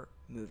horror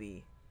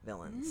movie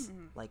villains.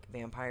 Like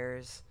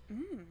vampires,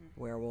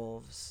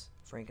 werewolves,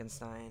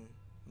 Frankenstein,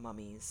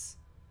 mummies.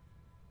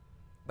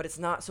 But it's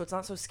not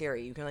so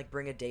scary. You can like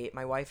bring a date.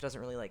 My wife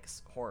doesn't really like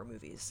horror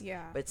movies.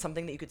 Yeah. But it's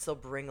something that you could still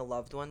bring a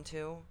loved one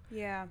to.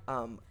 Yeah.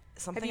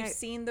 Something Have you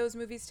seen those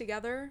movies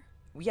together?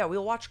 Yeah,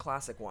 we'll watch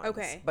classic ones.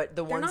 Okay. But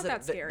the They're ones not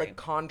that scary. like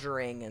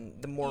Conjuring and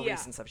the more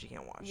recent stuff she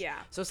can't watch. Yeah.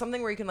 So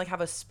something where you can like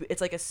have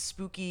it's like a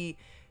spooky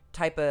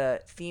type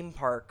of theme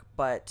park,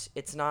 but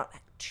it's not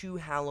too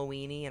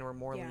Halloween-y, and we're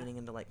more leaning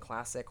into like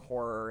classic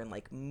horror and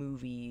like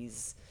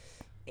movies.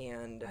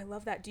 And I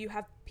love that. Do you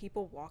have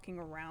people walking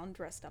around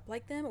dressed up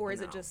like them, or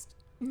is it just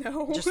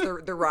no? Just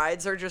the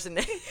rides are just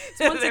It's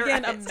once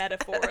again a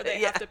metaphor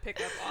they have to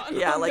pick up on.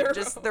 Yeah, on like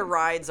just the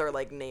rides are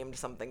like named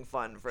something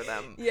fun for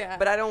them. Yeah.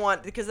 But I don't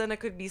want, because then it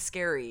could be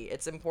scary.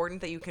 It's important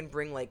that you can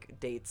bring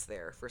like dates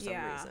there for some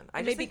reason.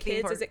 I just maybe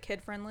kids. Is it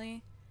kid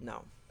friendly?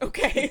 No.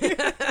 Okay.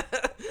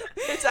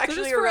 It's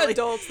actually so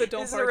adults that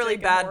don't. This is a really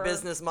bad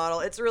business model.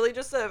 It's really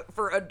just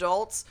for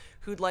adults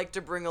who'd like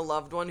to bring a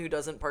loved one who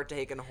doesn't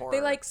partake in horror. They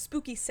like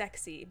spooky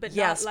sexy, but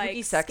not spooky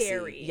like sexy.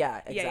 Scary.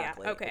 Yeah,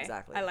 exactly. Yeah. Okay.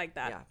 Exactly. I like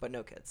that. Yeah, but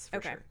no kids.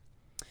 For sure.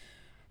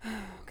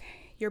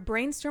 Okay. You're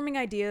brainstorming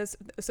ideas.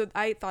 So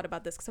I thought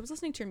about this because I was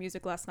listening to your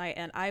music last night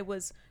and I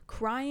was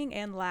crying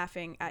and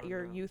laughing at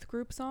your youth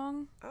group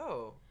song.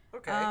 Oh,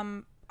 okay.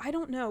 I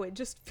don't know. It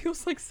just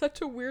feels like such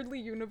a weirdly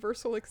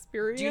universal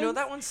experience. Do you know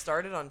that one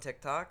started on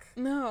TikTok?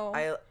 No.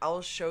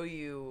 I'll show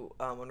you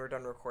when we're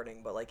done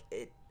recording, but like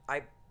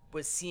I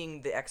was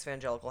seeing the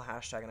Exvangelical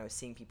hashtag and I was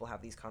seeing people have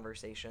these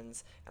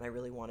conversations and I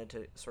really wanted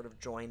to sort of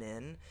join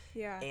in.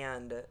 Yeah.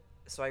 And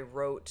so I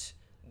wrote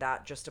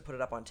that just to put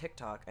it up on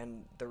TikTok,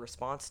 and the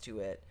response to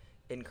it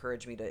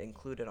encouraged me to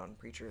include it on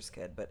Preacher's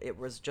Kid, but it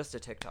was just a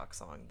TikTok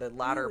song. The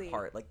latter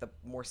part, like the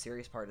more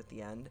serious part at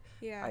the end,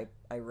 I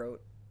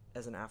wrote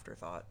as an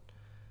afterthought.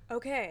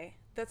 Okay.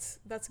 That's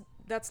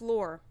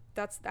lore.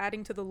 That's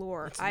adding to the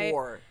lore. It's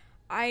lore.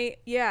 I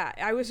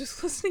was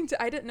just listening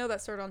to, I didn't know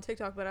that started on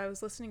TikTok, but I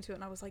was listening to it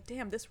and I was like,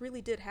 damn, this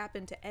really did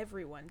happen to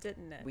everyone,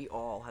 didn't it? We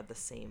all had the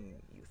same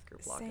youth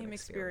group lock-in Same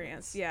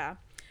experience. Yeah.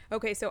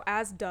 Okay. So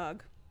as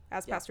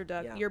Pastor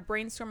Doug, you're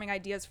brainstorming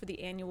ideas for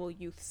the annual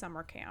youth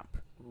summer camp.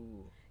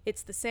 Ooh.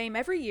 It's the same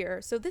every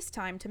year. So this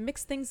time, to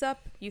mix things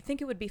up, you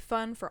think it would be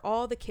fun for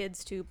all the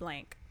kids to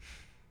blank.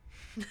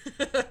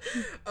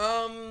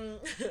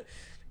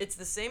 It's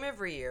the same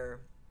every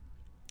year.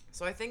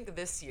 So I think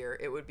this year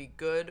it would be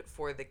good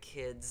for the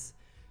kids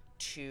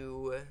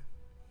to,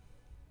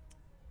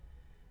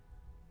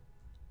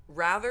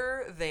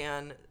 rather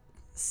than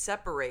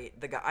separate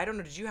the guy. I don't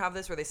know. Did you have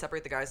this where they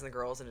separate the guys and the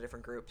girls into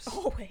different groups?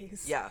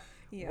 Always. Yeah.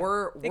 Yeah.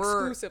 We're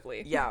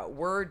exclusively. Yeah,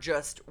 we're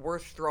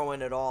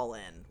throwing it all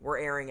in. We're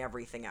airing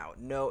everything out.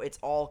 No, it's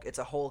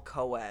a whole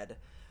co-ed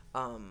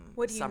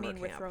What do you summer mean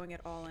we're camp. throwing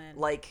it all in?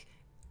 Like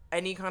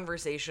any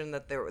conversation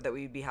that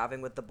we'd be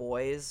having with the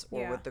boys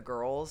or with the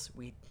girls,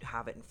 we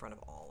have it in front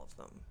of all of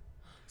them.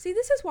 See,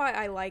 this is why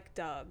I like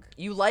Doug.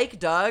 You like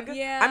Doug?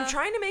 Yeah. I'm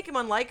trying to make him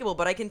unlikable,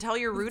 but I can tell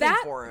you're rooting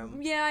for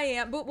him. Yeah, I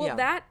am. But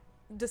that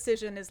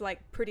decision is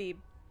like pretty.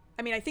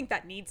 I mean, I think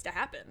that needs to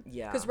happen.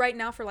 Yeah. Because right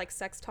now, for like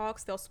sex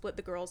talks, they'll split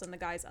the girls and the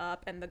guys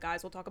up, and the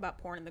guys will talk about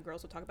porn, and the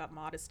girls will talk about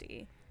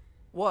modesty.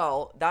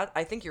 Well,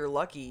 I think you're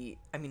lucky.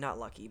 I mean, not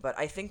lucky, but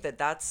I think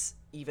that's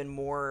even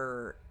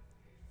more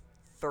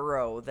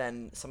thorough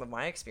than some of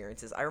my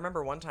experiences. I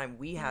remember one time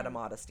we had a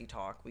modesty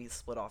talk. We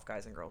split off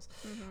guys and girls.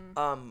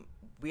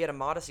 We had a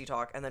modesty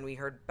talk, and then we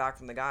heard back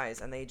from the guys,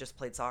 and they just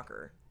played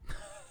soccer.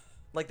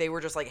 Like, they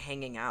were just, like,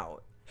 hanging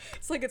out.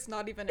 It's like it's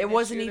not even an It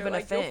wasn't issue. even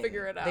They're a thing. You'll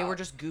figure it out. They were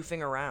just goofing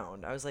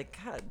around. I was like,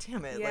 God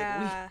damn it.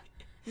 Yeah.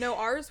 No,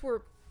 ours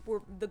were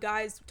the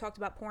guys talked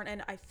about porn,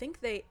 and I think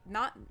they,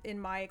 not in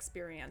my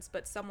experience,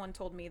 but someone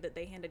told me that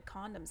they handed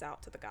condoms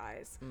out to the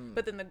guys.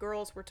 But then the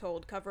girls were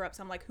told cover up.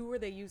 So I'm like, who are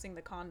they using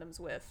the condoms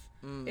with?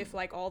 If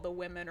like all the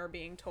women are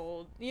being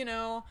told,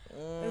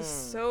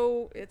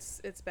 So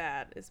it's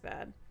bad. It's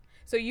bad.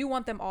 So you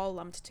want them all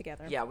lumped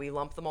together? Yeah, we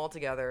lump them all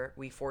together.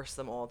 We force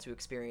them all to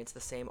experience the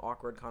same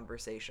awkward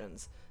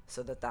conversations,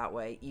 so that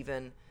way,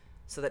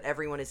 so that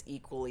everyone is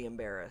equally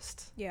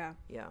embarrassed. Yeah.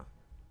 Yeah.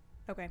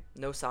 Okay.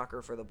 No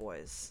soccer for the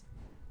boys.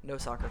 No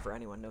soccer for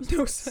anyone. No As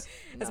sports.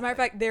 a matter of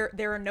fact, there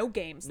are no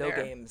games. No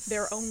games.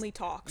 There are only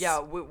talks.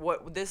 Yeah.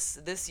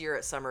 This year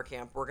at summer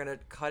camp, we're gonna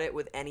cut it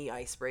with any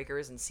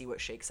icebreakers and see what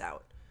shakes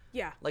out.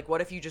 Yeah. Like,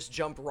 what if you just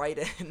jump right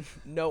in?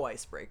 No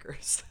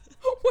icebreakers.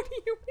 What do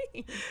you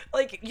mean?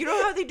 Like, you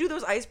know how they do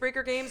those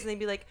icebreaker games and they'd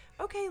be like,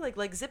 okay,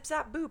 like zip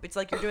zap boop. It's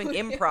like you're doing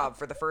improv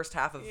for the first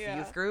half of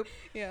youth group.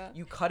 Yeah.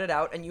 You cut it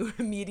out and you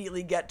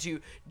immediately get to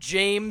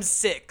James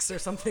 6 or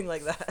something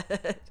like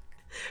that.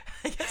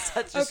 I guess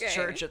that's just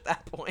church at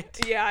that point.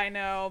 Yeah, I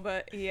know,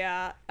 but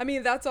yeah. I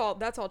mean, that's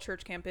all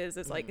church camp is.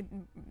 It's like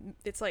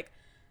it's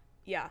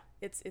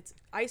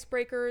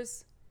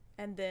icebreakers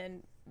and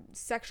then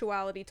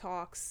sexuality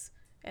talks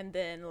and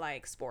then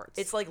like sports.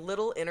 It's like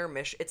little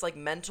intermission. It's like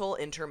mental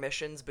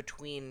intermissions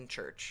between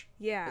church.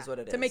 Yeah, is what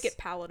it is. To make it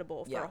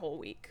palatable for a whole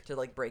week. To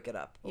like break it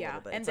up a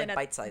little bit. And it's then like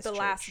bite-sized the church.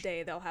 last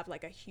day they'll have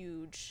like a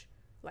huge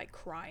like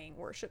crying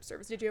worship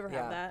service. Did you ever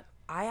have that?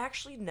 I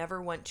actually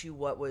never went to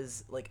what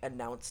was like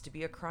announced to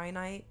be a cry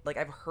night. Like,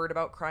 I've heard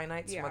about cry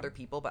nights from other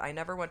people, but I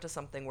never went to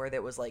something where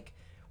there was like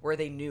where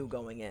they knew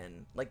going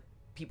in. Like,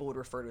 people would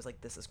refer to it as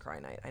like, this is cry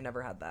night. I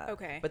never had that.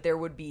 Okay. But there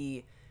would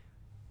be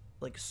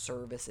like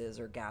services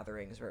or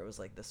gatherings where it was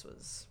like this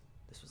was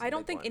I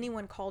don't think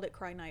anyone called it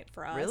cry night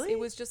for us. Really? It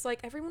was just like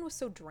everyone was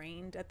so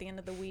drained at the end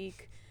of the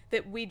week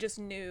that we just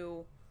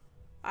knew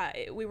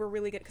we were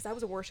really good because I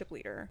was a worship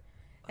leader.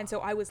 And so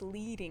I was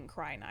leading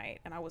cry night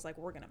and I was like,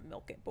 we're going to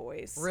milk it,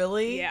 boys.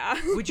 Really? Yeah.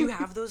 Would you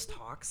have those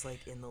talks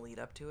like in the lead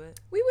up to it?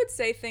 We would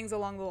say things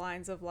along the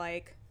lines of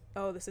like,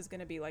 oh, this is going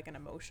to be like an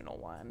emotional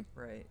one.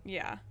 Right.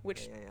 Yeah.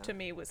 Which to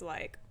me was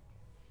like,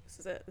 this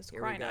is it. This is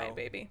Here cry we go. night,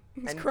 baby.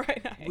 It's And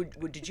cry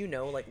night. Did you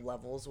know, like,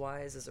 levels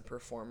wise as a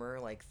performer,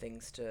 like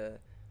things to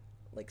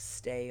like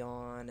stay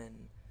on and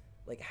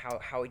like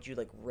how would you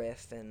like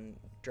riff and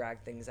drag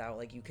things out?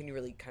 Like, can you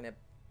really kind of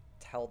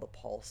tell the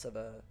pulse of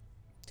a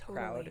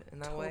crowd in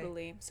that way?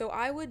 Totally. So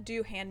I would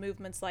do hand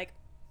movements like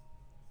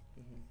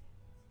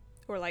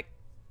or like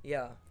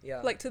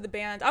like to the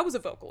band. I was a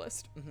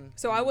vocalist,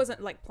 so I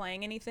wasn't like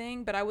playing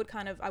anything, but I would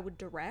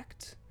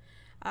direct,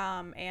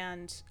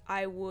 and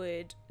I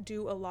would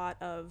do a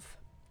lot of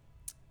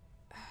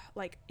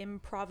like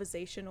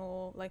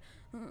improvisational, like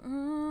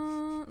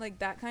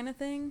that kind of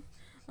thing.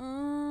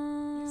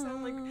 It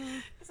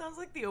sounds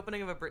like the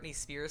opening of a Britney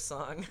Spears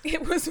song.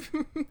 It was,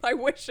 I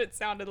wish it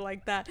sounded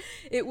like that.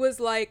 It was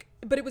like,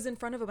 but it was in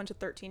front of a bunch of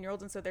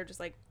 13-year-olds, and so they're just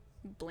like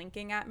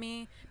blinking at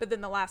me. But then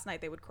the last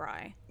night they would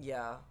cry.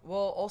 Yeah. Well,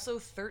 also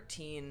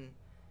 13,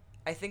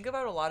 I think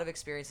about a lot of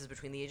experiences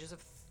between the ages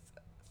of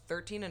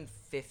 13 and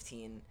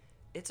 15.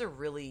 It's a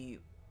really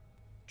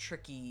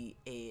tricky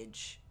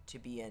age to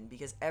be in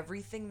because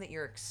everything that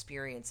you're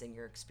experiencing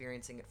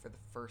it for the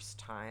first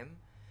time.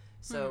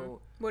 So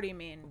what do you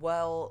mean?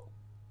 Well,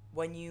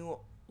 when you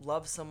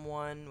love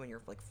someone, when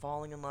you're like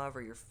falling in love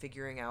or you're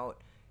figuring out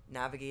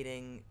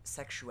navigating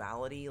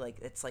sexuality, like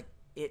it's like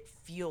it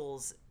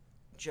feels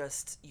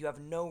just you have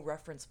no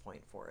reference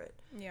point for it.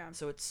 Yeah.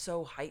 So it's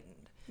so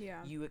heightened.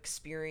 Yeah. You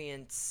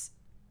experience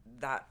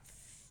that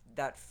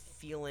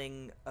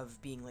feeling of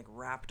being like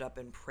wrapped up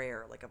in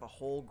prayer, like of a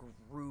whole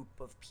group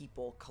of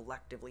people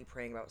collectively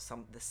praying about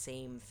the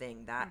same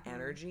thing. That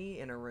energy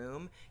in a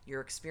room,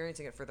 you're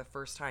experiencing it for the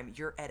first time.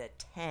 You're at a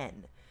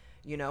 10.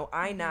 You know,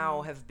 I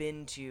now have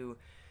been to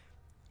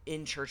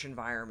in church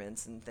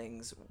environments and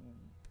things,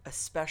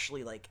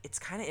 especially like it's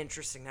kind of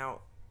interesting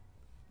now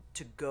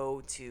to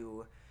go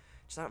to.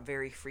 It's not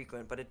very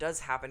frequent, but it does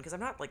happen because I'm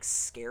not like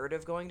scared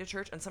of going to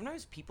church, and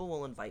sometimes people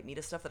will invite me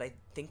to stuff that I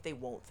think they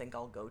won't think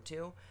I'll go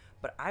to,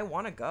 but I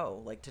want to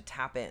go, like, to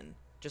tap in,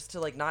 just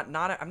to like not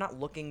I'm not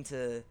looking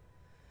to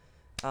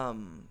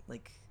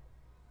like,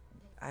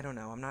 I don't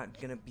know, I'm not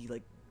gonna be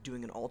like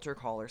doing an altar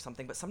call or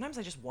something, but sometimes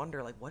I just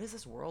wonder, like, what is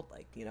this world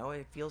like, you know?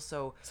 It feels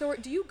so. So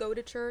do you go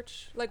to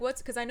church? Like,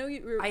 what's, because I know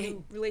your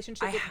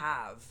relationship I with...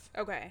 have.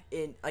 Okay.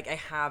 I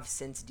have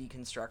since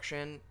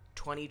deconstruction.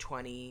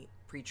 2020,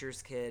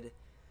 preacher's kid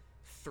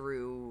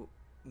threw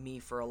me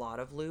for a lot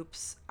of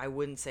loops. I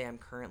wouldn't say I'm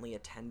currently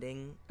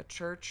attending a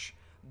church,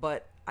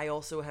 but I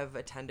also have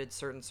attended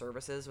certain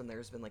services when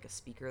there's been like a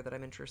speaker that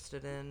I'm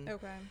interested in.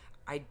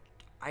 Okay.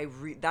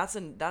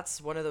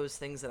 That's one of those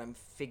things that I'm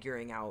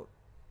figuring out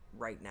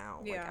right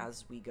now, like,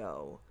 as we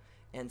go,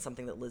 and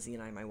something that Lizzie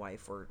and I, my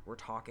wife, were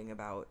talking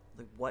about,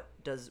 like, what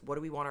do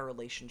we want our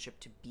relationship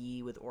to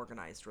be with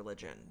organized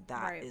religion?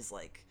 That is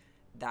like,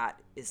 that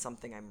is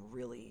something I'm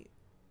really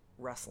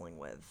wrestling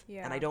with,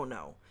 and I don't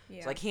know.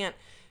 So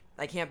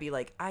I can't be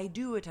like, I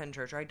do attend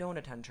church or I don't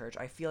attend church.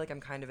 I feel like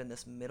I'm kind of in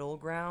this middle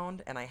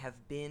ground, and I have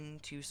been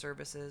to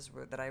services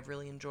that I've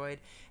really enjoyed,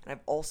 and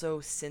I've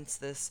also since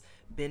this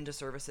been to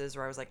services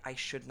where I was like, I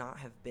should not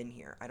have been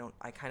here.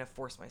 I kind of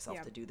forced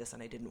myself to do this,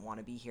 and I didn't want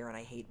to be here, and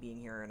I hate being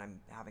here, and I'm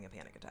having a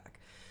panic attack.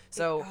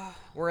 So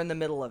we're in the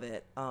middle of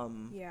it.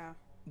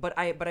 But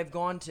I've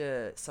gone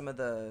to some of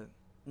the,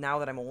 now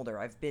that I'm older,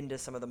 I've been to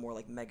some of the more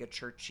like mega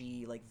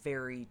churchy, like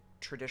very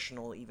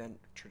traditional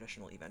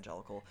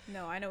evangelical.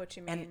 No, I know what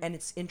you mean. And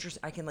it's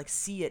interesting. I can like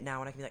see it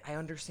now, and I can be like, I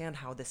understand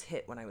how this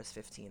hit when I was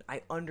 15.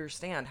 I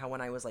understand how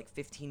when I was like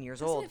 15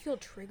 years old. Doesn't it feel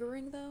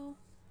triggering though?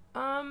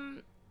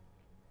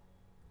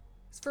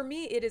 For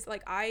me, it is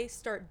like I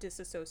start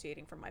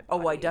disassociating from my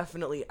body. Oh, I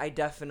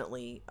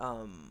definitely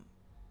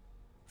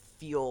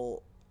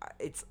feel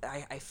it's.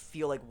 I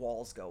feel like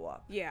walls go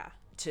up. Yeah.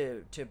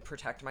 To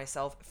protect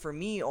myself. For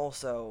me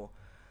also,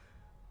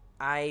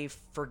 I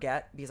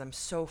forget, because I'm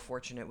so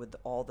fortunate with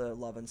all the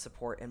love and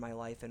support in my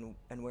life and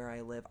where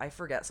I live. I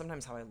forget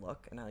sometimes how I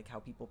look and like how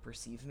people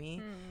perceive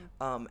me.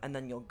 And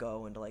then you'll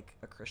go into like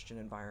a Christian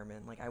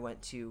environment. Like I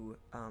went to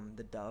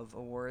the Dove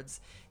Awards,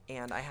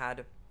 and I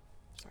had.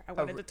 Sorry, I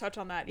wanted to touch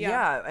on that.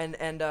 Yeah,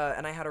 and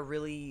I had a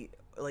really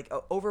like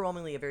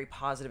overwhelmingly a very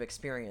positive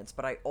experience.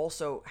 But I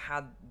also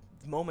had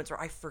moments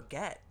where I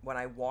forget when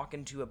I walk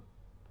into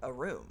a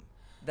room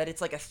that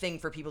it's like a thing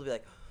for people to be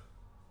like,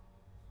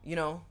 you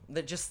know,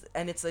 that just,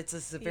 and it's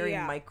a very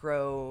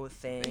micro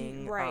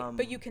thing, right?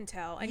 But you can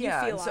tell, and you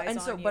feel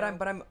eyes on you.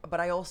 But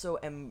I also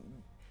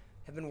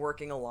have been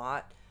working a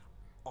lot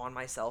on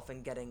myself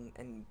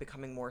and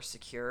becoming more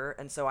secure,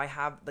 and so I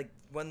have like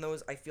when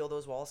I feel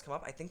those walls come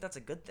up, I think that's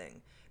a good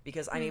thing,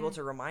 because I'm able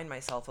to remind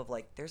myself of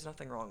like, there's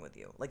nothing wrong with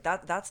you, like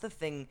that's the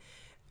thing.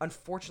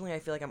 Unfortunately, I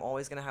feel like I'm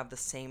always going to have the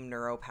same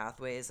neuro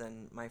pathways,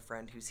 and my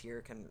friend who's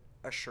here can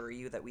assure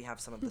you that we have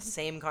some of the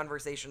same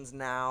conversations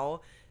now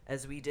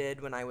as we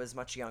did when I was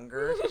much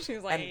younger. She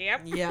was like,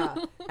 yep. Yeah.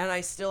 And I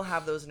still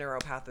have those neuro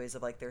pathways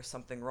of like, there's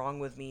something wrong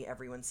with me.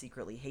 Everyone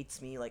secretly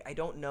hates me. Like, I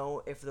don't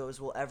know if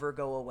those will ever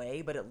go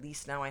away, but at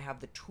least now I have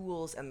the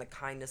tools and the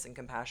kindness and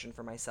compassion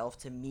for myself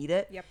to meet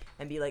it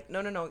and be like,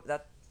 no,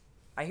 that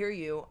I hear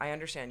you. I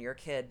understand. You're a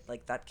kid.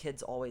 Like, that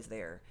kid's always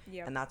there.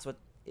 Yep. And that's what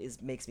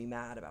makes me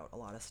mad about a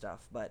lot of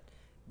stuff. But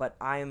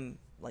I'm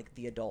like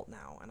the adult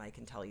now, and I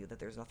can tell you that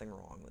there's nothing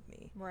wrong with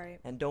me. Right.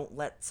 And don't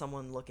let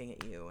someone looking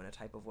at you in a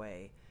type of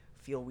way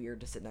feel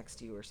weird to sit next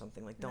to you or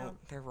something. Like, don't. No.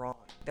 They're wrong.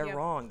 They're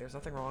wrong. There's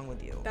nothing wrong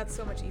with you. That's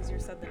so much easier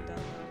said than done,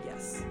 though.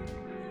 Yes.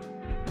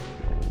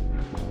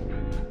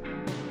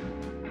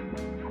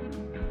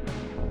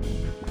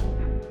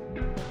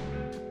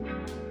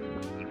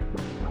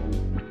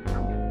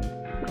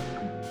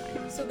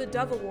 So the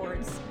Dove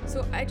Awards.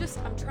 So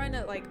I'm trying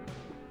to like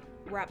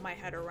wrap my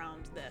head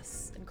around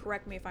this, and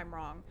correct me if I'm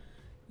wrong.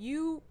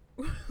 You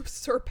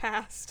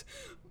surpassed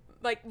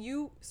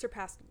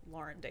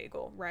Lauren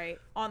Daigle, right?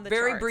 On the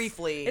very charts.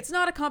 Briefly. It's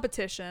not a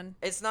competition.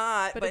 It's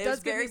not, but it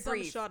was very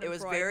brief. It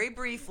was very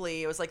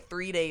briefly. It was like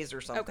 3 days or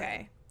something.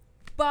 Okay.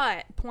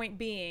 But point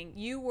being,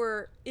 you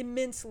were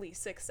immensely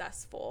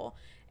successful,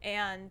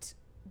 and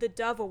the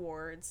Dove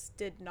Awards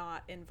did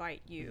not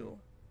invite you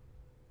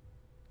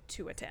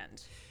to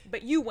attend,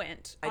 but you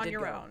went on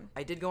your own.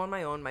 I did go on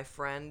my own. My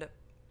friend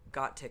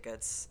got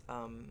tickets.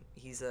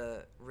 He's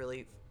a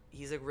really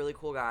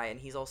cool guy, and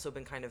he's also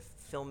been kind of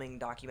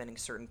documenting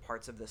certain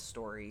parts of this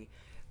story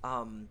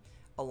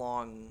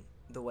along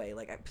the way.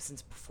 Like,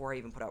 since before I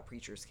even put out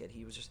Preacher's Kid,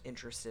 he was just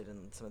interested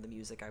in some of the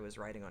music I was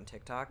writing on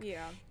TikTok.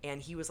 Yeah.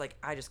 And he was like,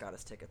 I just got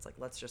us tickets. Like,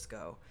 let's just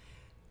go.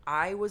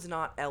 I was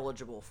not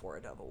eligible for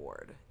a Dove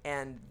Award,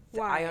 and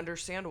I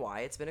understand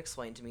why. It's been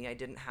explained to me. I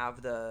didn't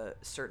have the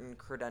certain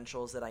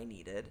credentials that I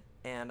needed,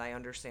 and I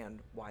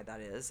understand why that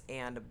is.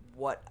 And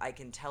what I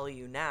can tell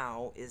you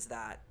now is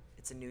that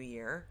it's a new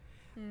year.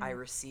 I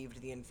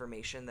received the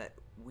information that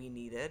we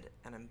needed,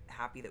 and I'm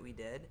happy that we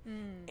did.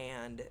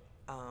 And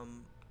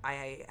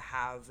I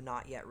have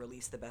not yet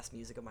released the best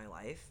music of my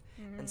life.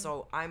 Mm-hmm. And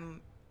so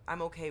I'm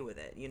okay with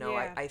it. You know,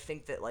 Yeah. I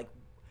think that like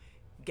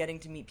getting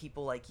to meet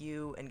people like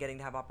you and getting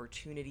to have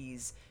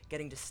opportunities,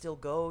 getting to still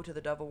go to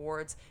the Dove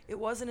Awards, it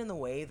wasn't in the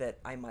way that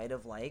I might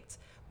have liked,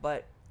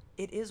 but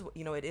it is,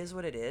 you know, it is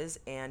what it is,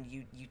 and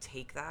you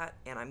take that,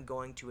 and I'm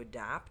going to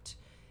adapt,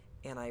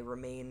 and I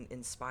remain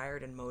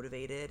inspired and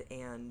motivated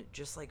and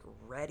just like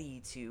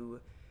ready to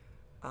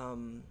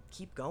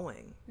keep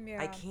going.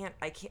 Yeah.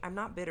 I'm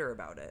not bitter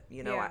about it.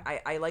 You know, Yeah.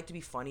 I like to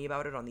be funny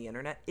about it on the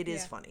internet. It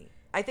is Yeah. funny.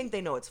 I think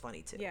they know it's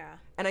funny too. Yeah.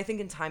 And I think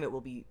in time it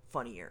will be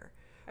funnier.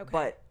 Okay.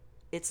 But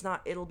it's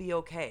not, it'll be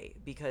okay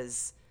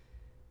because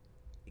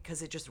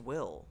it just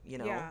will, you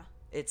know? Yeah.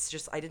 It's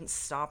just, I didn't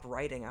stop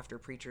writing after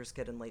Preacher's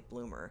Kid and Late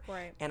Bloomer.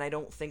 Right. And I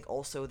don't think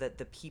also that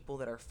the people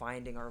that are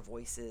finding our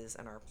voices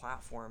and our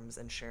platforms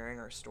and sharing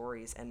our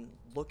stories and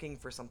looking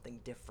for something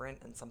different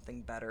and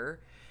something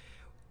better,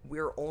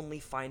 we're only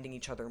finding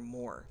each other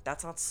more.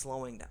 That's not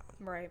slowing down.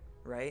 Right.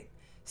 Right?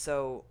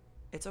 So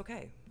it's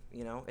okay.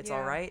 You know, it's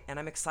all right. And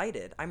I'm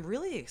excited. I'm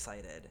really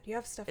excited. Do you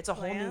have stuff It's a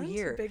planned? whole new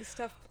year. Big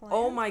stuff planned?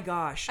 Oh my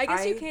gosh. I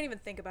guess you can't even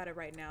think about it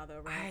right now,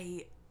 though,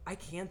 right? I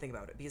can think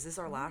about it because this is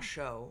our last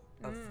show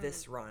of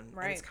this run.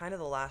 Right. And it's kind of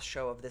the last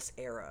show of this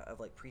era of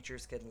like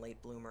Preacher's Kid and Late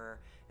Bloomer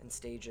and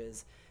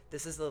Stages.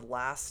 This is the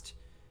last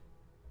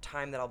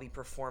time that I'll be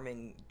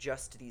performing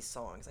just these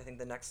songs. I think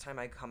the next time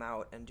I come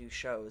out and do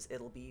shows,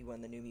 it'll be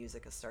when the new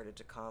music has started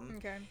to come.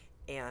 Okay.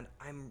 And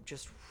I'm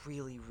just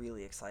really,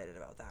 really excited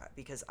about that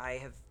because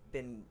I've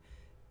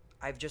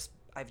just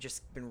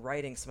been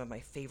writing some of my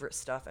favorite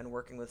stuff and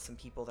working with some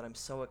people that I'm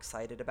so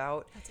excited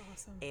about. That's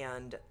awesome.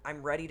 And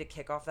I'm ready to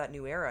kick off that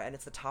new era. And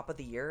it's the top of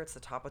the year. It's the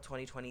top of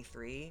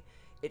 2023.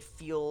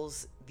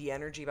 The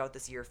energy about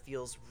this year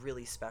feels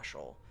really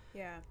special.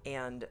 Yeah.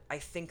 And I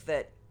think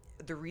that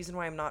the reason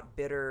why I'm not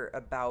bitter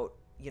about,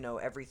 you know,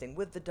 everything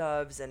with the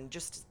Doves and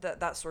just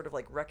that sort of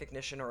like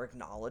recognition or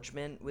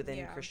acknowledgement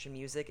within Christian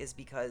music is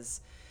because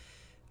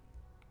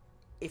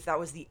if that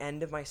was the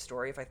end of my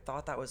story, if I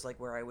thought that was like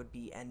where I would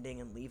be ending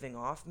and leaving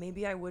off,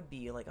 maybe I would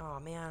be like, oh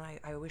man,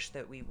 I wish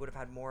that we would have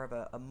had more of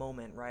a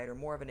moment, right? Or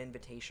more of an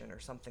invitation or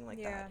something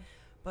like that.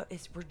 But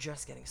we're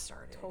just getting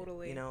started.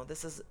 Totally. You know,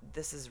 this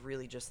is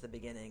really just the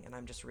beginning, and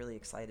I'm just really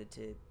excited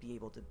to be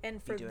able to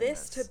and for be doing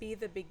this to be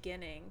the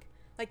beginning,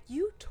 like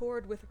you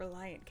toured with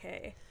Reliant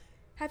K.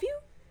 Have you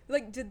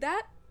did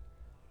that?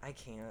 I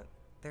can't.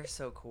 They're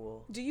so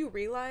cool. Do you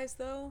realize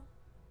though?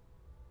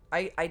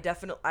 I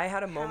definitely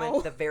had a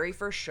moment the very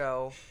first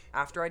show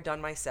after I'd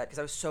done my set because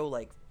I was so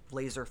like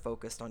laser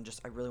focused on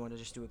I really wanted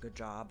to just do a good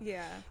job.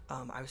 Yeah.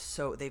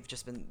 They've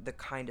just been the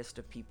kindest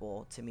of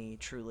people to me,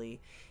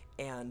 truly.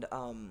 And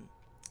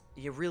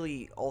you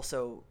really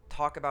also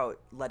talk about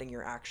letting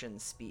your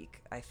actions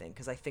speak, I think,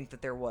 because I think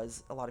that there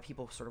was a lot of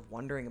people sort of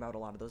wondering about a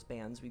lot of those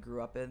bands we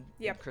grew up in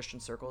Christian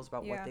circles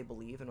about what they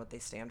believe and what they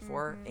stand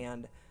for.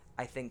 And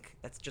I think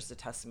that's just a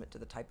testament to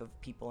the type of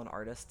people and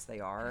artists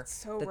they are. It's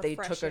so that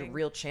refreshing. They took a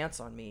real chance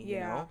on me, you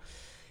know?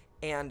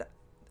 And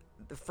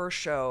the first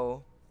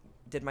show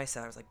did my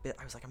set. I was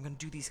like, I'm going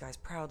to do these guys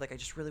proud. Like, I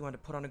just really wanted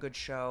to put on a good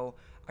show.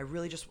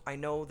 I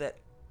know that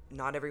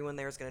not everyone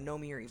there is going to know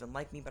me or even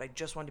like me, but I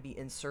just wanted to be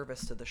in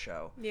service to the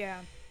show. Yeah.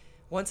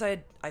 Once I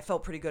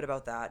felt pretty good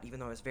about that, even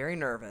though I was very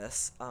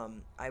nervous,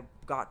 I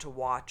got to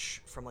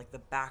watch from like the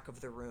back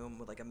of the room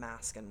with like a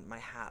mask and my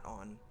hat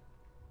on.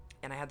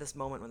 And I had this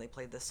moment when they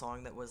played this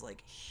song that was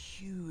like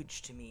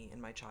huge to me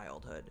in my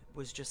childhood. It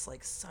was just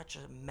like such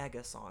a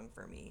mega song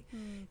for me.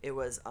 It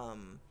was,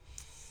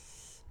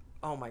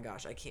 oh my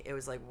gosh, I can't, it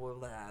was like,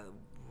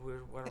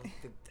 what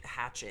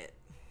Hatchet.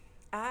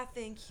 I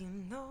think you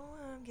know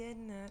what I'm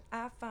getting at.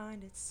 I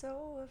find it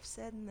so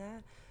upsetting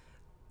that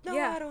no,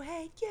 I don't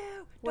hate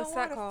you. What's don't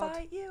that want to called?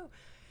 fight you.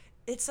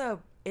 It's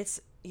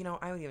you know,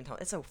 I would even tell.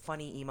 It's a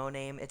funny emo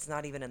name. It's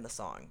not even in the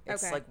song.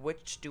 It's like,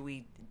 which do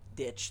we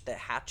ditch, the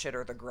Hatchet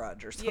or the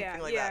Grudge or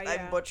something like that.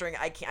 I'm butchering.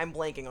 I'm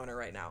blanking on it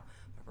right now.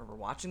 I remember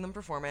watching them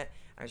perform it.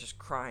 I was just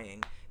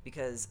crying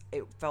because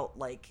it felt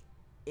like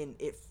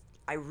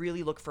I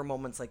really look for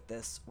moments like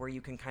this where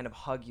you can kind of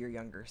hug your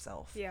younger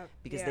self. Yeah.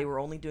 Because they were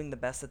only doing the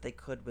best that they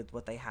could with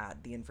what they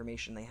had, the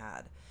information they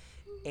had.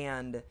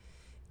 And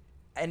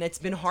it's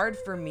been hard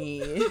for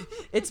me.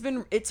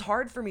 It's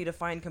hard for me to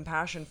find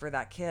compassion for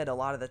that kid a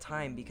lot of the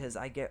time because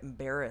I get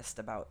embarrassed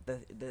about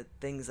the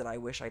things that I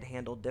wish I'd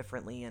handled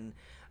differently, and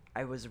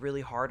I was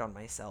really hard on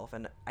myself.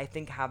 And I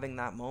think having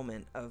that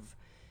moment of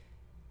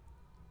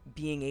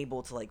being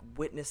able to like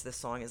witness this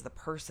song as the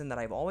person that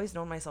I've always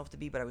known myself to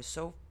be, but I was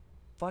so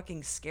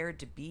fucking scared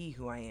to be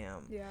who I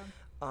am. Yeah.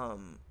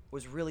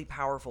 Was really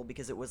powerful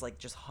because it was like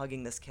just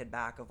hugging this kid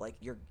back of like,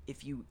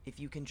 if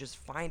you can just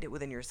find it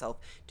within yourself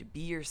to be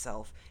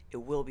yourself, it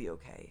will be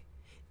okay.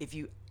 If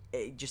you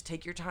just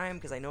take your time,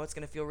 because I know it's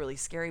going to feel really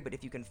scary, but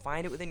if you can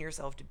find it within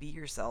yourself to be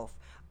yourself,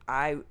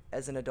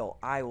 as an adult,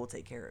 I will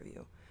take care of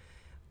you.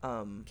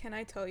 Can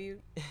I tell you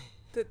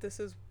that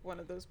this is one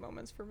of those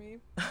moments for me?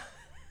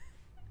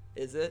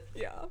 Is it?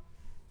 Yeah.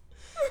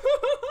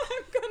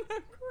 I'm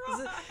gonna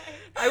cry.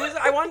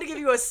 I wanted to give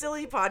you a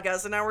silly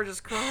podcast, and now we're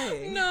just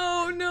crying.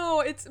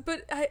 No,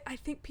 but I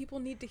think people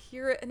need to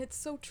hear it, and it's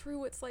so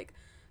true. It's like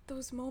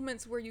those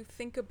moments where you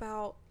think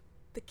about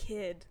the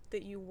kid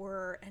that you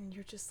were, and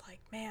you're just like,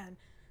 man,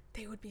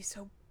 they would be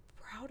so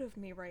proud of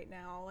me right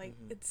now. Like,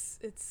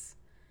 it's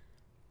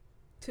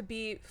to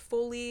be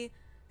fully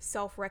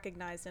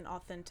self-recognized and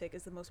authentic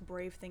is the most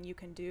brave thing you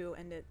can do,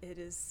 and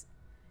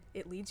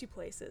it leads you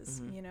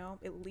places. You know,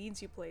 it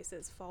leads you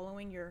places,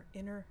 following your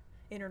inner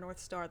North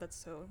Star. That's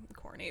so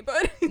corny,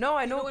 but no,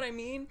 I know, you know what I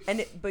mean.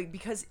 And but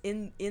because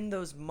in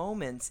those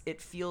moments,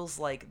 it feels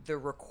like the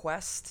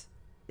request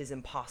is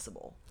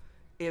impossible.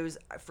 It was,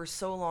 for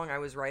so long I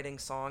was writing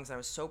songs and I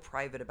was so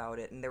private about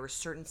it, and there were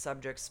certain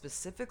subjects,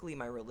 specifically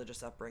my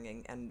religious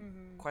upbringing and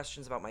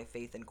questions about my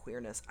faith and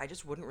queerness, I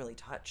just wouldn't really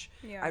touch.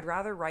 I'd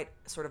rather write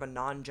sort of a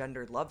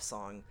non-gendered love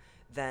song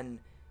than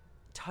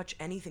touch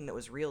anything that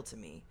was real to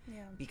me,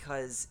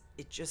 because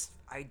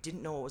I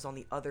didn't know what was on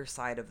the other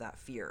side of that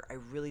fear. I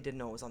really didn't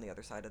know what was on the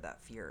other side of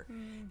that fear.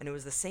 And it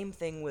was the same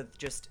thing with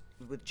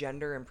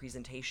gender and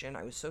presentation.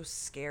 I was so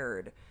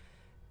scared.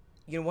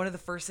 You know, one of the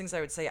first things I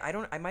would say,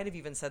 I might have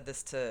even said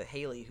this to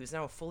Haley, who's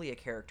now fully a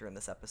character in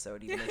this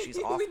episode, even though she's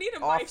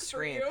off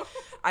screen.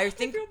 I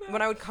think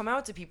when I would come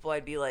out to people,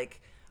 I'd be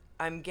like,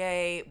 I'm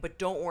gay, but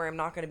don't worry, I'm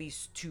not going to be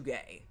too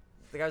gay.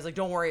 Like, I was like,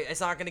 don't worry,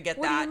 it's not going to get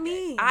what that. What do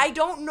you mean? I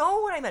don't know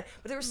what I meant.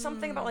 But there was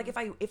something about, like,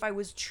 if I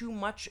was too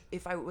much,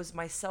 if I was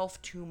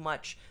myself too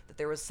much, that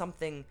there was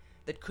something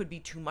that could be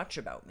too much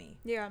about me.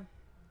 Yeah.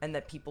 And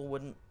that people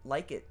wouldn't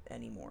like it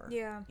anymore.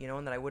 Yeah. You know,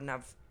 and that I wouldn't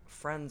have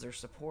friends or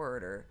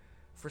support, or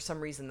for some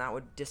reason that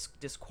would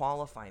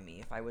disqualify me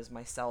if I was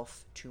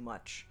myself too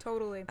much.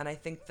 Totally. And I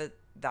think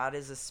that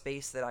is a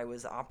space that I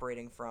was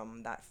operating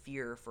from, that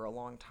fear, for a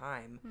long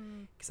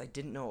time, because I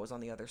didn't know what was on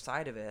the other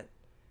side of it.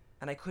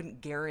 And I couldn't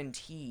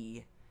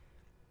guarantee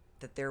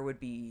that there would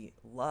be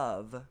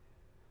love.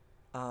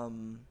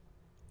 You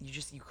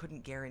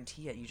couldn't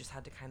guarantee it. You just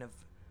had to kind of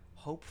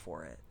hope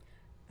for it.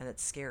 And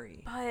it's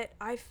scary. But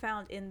I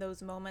found in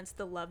those moments,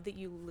 the love that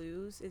you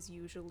lose is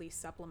usually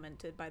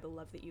supplemented by the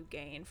love that you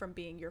gain from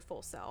being your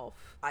full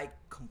self. I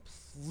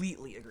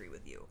completely agree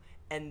with you.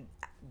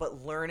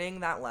 But learning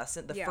that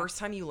lesson, the first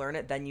time you learn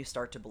it, then you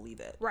start to believe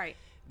it. Right.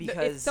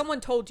 Because if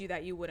someone told you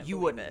that, you wouldn't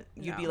believe it.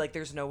 You'd be like,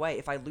 there's no way.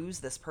 If I lose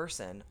this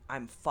person,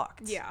 I'm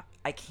fucked. Yeah.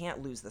 I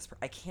can't lose this.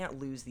 I can't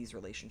lose these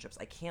relationships.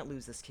 I can't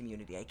lose this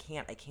community. I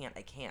can't.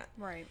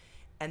 Right.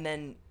 And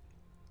then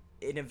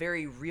in a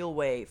very real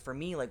way for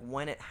me, like,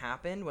 when it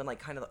happened, when, like,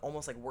 kind of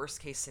almost like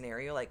worst case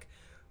scenario, like,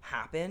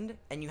 happened,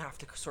 and you have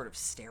to sort of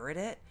stare at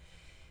it,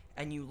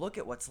 and you look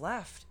at what's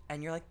left,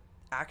 and you're like,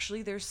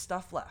 actually, there's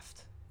stuff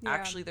left. Yeah.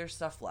 Actually, there's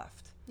stuff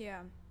left.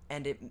 Yeah.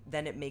 And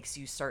it makes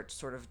you start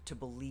sort of to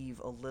believe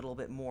a little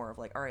bit more of,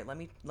 like, all right, let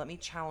me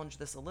challenge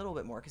this a little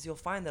bit more, because you'll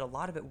find that a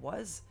lot of it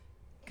was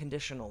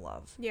conditional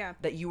love. Yeah.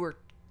 That you were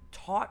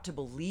taught to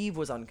believe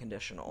was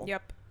unconditional.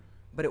 Yep.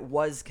 But it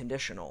was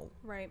conditional.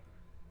 Right.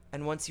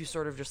 And once you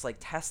sort of just, like,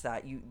 test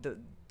that,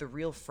 the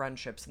real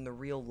friendships and the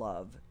real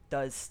love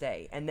does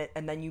stay, and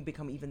then you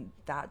become even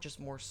that just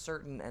more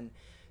certain and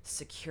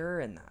secure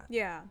in that.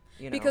 Yeah.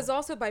 You know? Because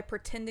also by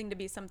pretending to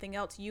be something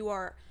else, you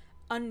are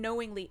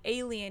unknowingly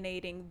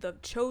alienating the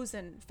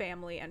chosen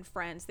family and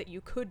friends that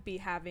you could be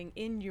having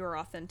in your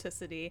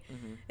authenticity.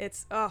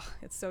 It's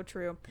so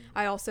true.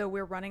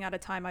 We're running out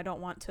of time. I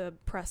don't want to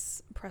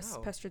press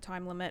past your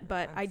time limit,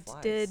 but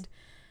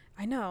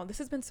I know, this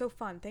has been so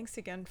fun. Thanks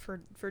again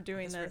for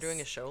doing this. We're doing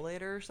a show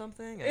later or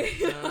something. I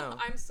don't know.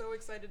 I'm so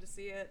excited to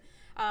see it.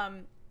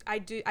 I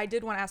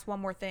did want to ask one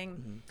more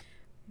thing,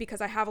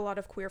 because I have a lot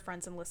of queer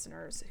friends and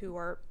listeners who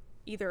are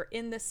either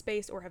in this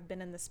space or have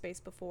been in this space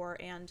before,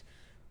 and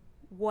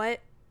what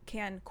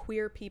can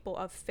queer people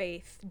of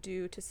faith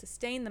do to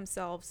sustain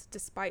themselves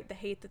despite the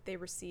hate that they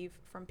receive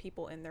from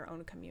people in their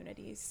own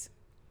communities?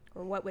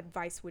 Or what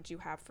advice would you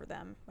have for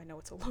them? I know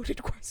it's a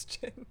loaded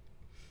question.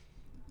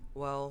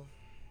 Well,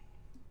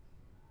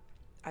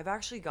 I've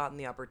actually gotten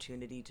the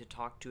opportunity to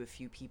talk to a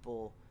few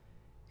people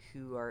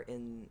who are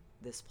in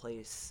this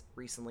place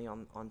recently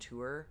on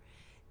tour,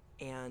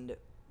 and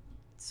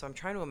so I'm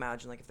trying to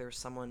imagine, like, if there's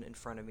someone in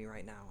front of me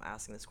right now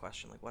asking this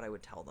question, like, what I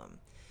would tell them,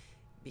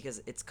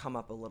 because it's come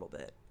up a little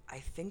bit. I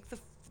think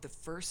the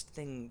first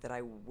thing that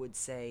I would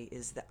say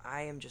is that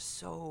I am just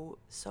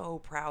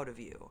so proud of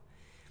you.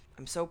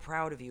 I'm so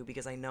proud of you,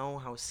 because I know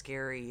how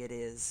scary it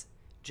is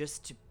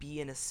just to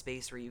be in a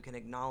space where you can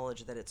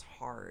acknowledge that it's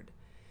hard,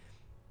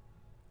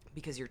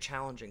 because you're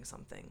challenging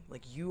something.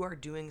 Like, you are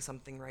doing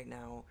something right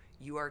now.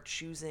 You are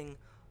choosing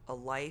a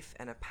life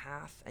and a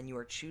path, and you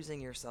are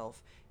choosing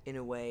yourself in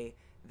a way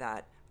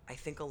that I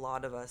think a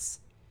lot of us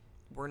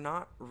were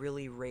not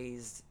really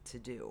raised to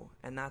do,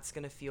 and that's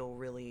going to feel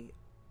really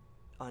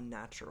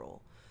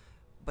unnatural.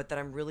 But that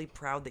I'm really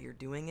proud that you're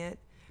doing it.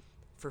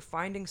 For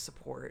finding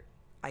support,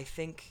 I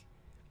think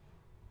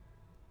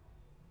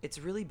it's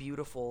really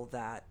beautiful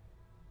that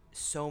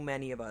so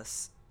many of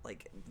us,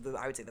 like,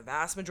 I would say the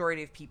vast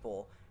majority of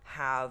people,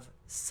 have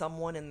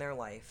someone in their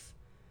life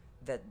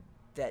that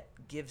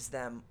gives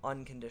them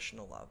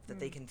unconditional love, that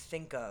they can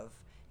think of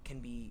can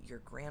be your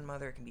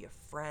grandmother, it can be a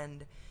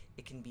friend,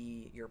 it can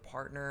be your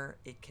partner,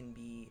 it can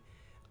be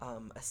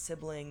a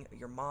sibling,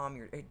 your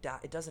mom,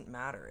 it doesn't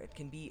matter. It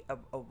can be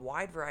a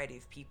wide variety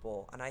of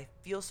people, and I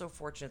feel so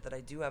fortunate that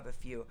I do have a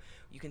few.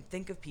 You can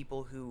think of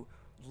people who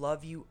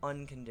love you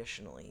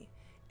unconditionally,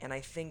 and I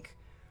think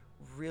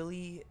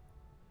really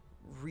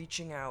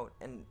reaching out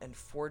and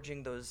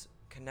forging those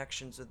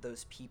connections with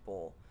those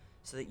people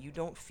so that you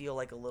don't feel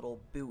like a little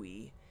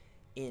buoy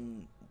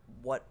in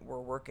what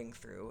we're working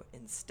through.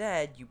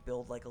 Instead, you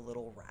build like a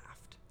little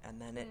raft, and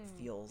then it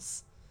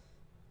feels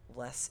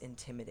less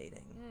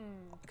intimidating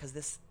because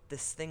this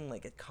thing,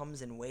 like, it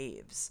comes in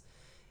waves,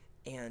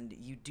 and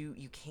you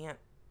can't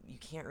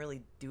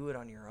really do it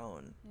on your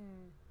own.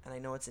 And I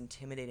know it's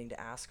intimidating to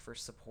ask for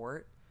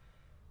support,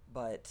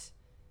 but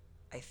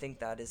I think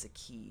that is a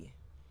key,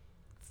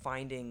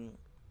 finding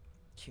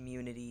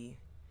community.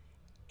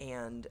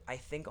 And I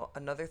think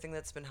another thing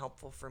that's been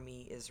helpful for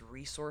me is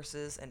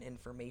resources and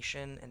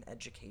information and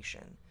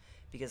education,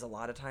 because a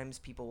lot of times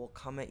people will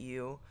come at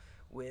you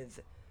with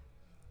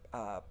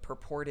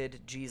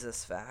purported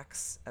Jesus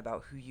facts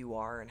about who you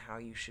are and how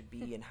you should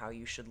be and how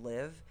you should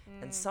live.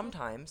 And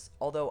sometimes,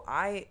 although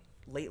I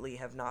lately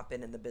have not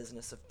been in the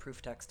business of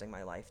proof texting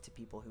my life to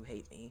people who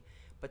hate me,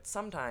 but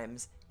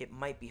sometimes it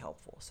might be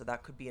helpful. So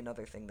that could be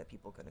another thing that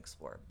people can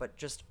explore. But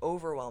just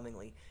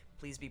overwhelmingly,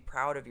 please be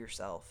proud of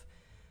yourself,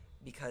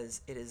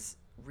 because it is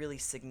really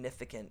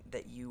significant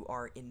that you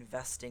are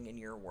investing in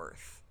your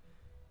worth.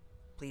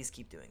 Please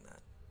keep doing that.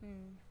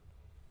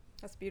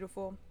 That's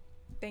beautiful.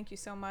 Thank you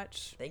so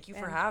much. Thank you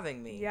for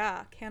having me.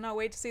 Yeah, cannot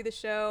wait to see the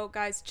show.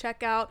 Guys,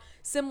 check out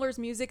Semler's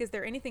music. Is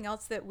there anything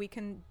else that we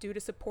can do to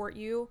support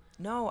you?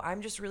 No,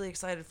 I'm just really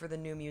excited for the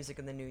new music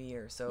in the new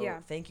year.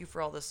 So Thank you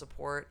for all the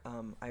support.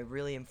 I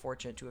really am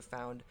fortunate to have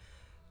found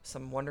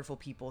some wonderful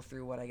people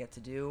through what I get to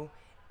do,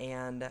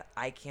 and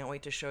I can't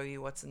wait to show you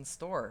what's in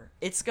store.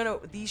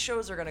 These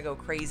shows are gonna go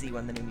crazy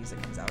when the new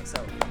music comes out.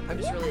 So I'm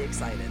just really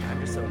excited. I'm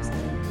just so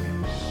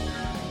excited.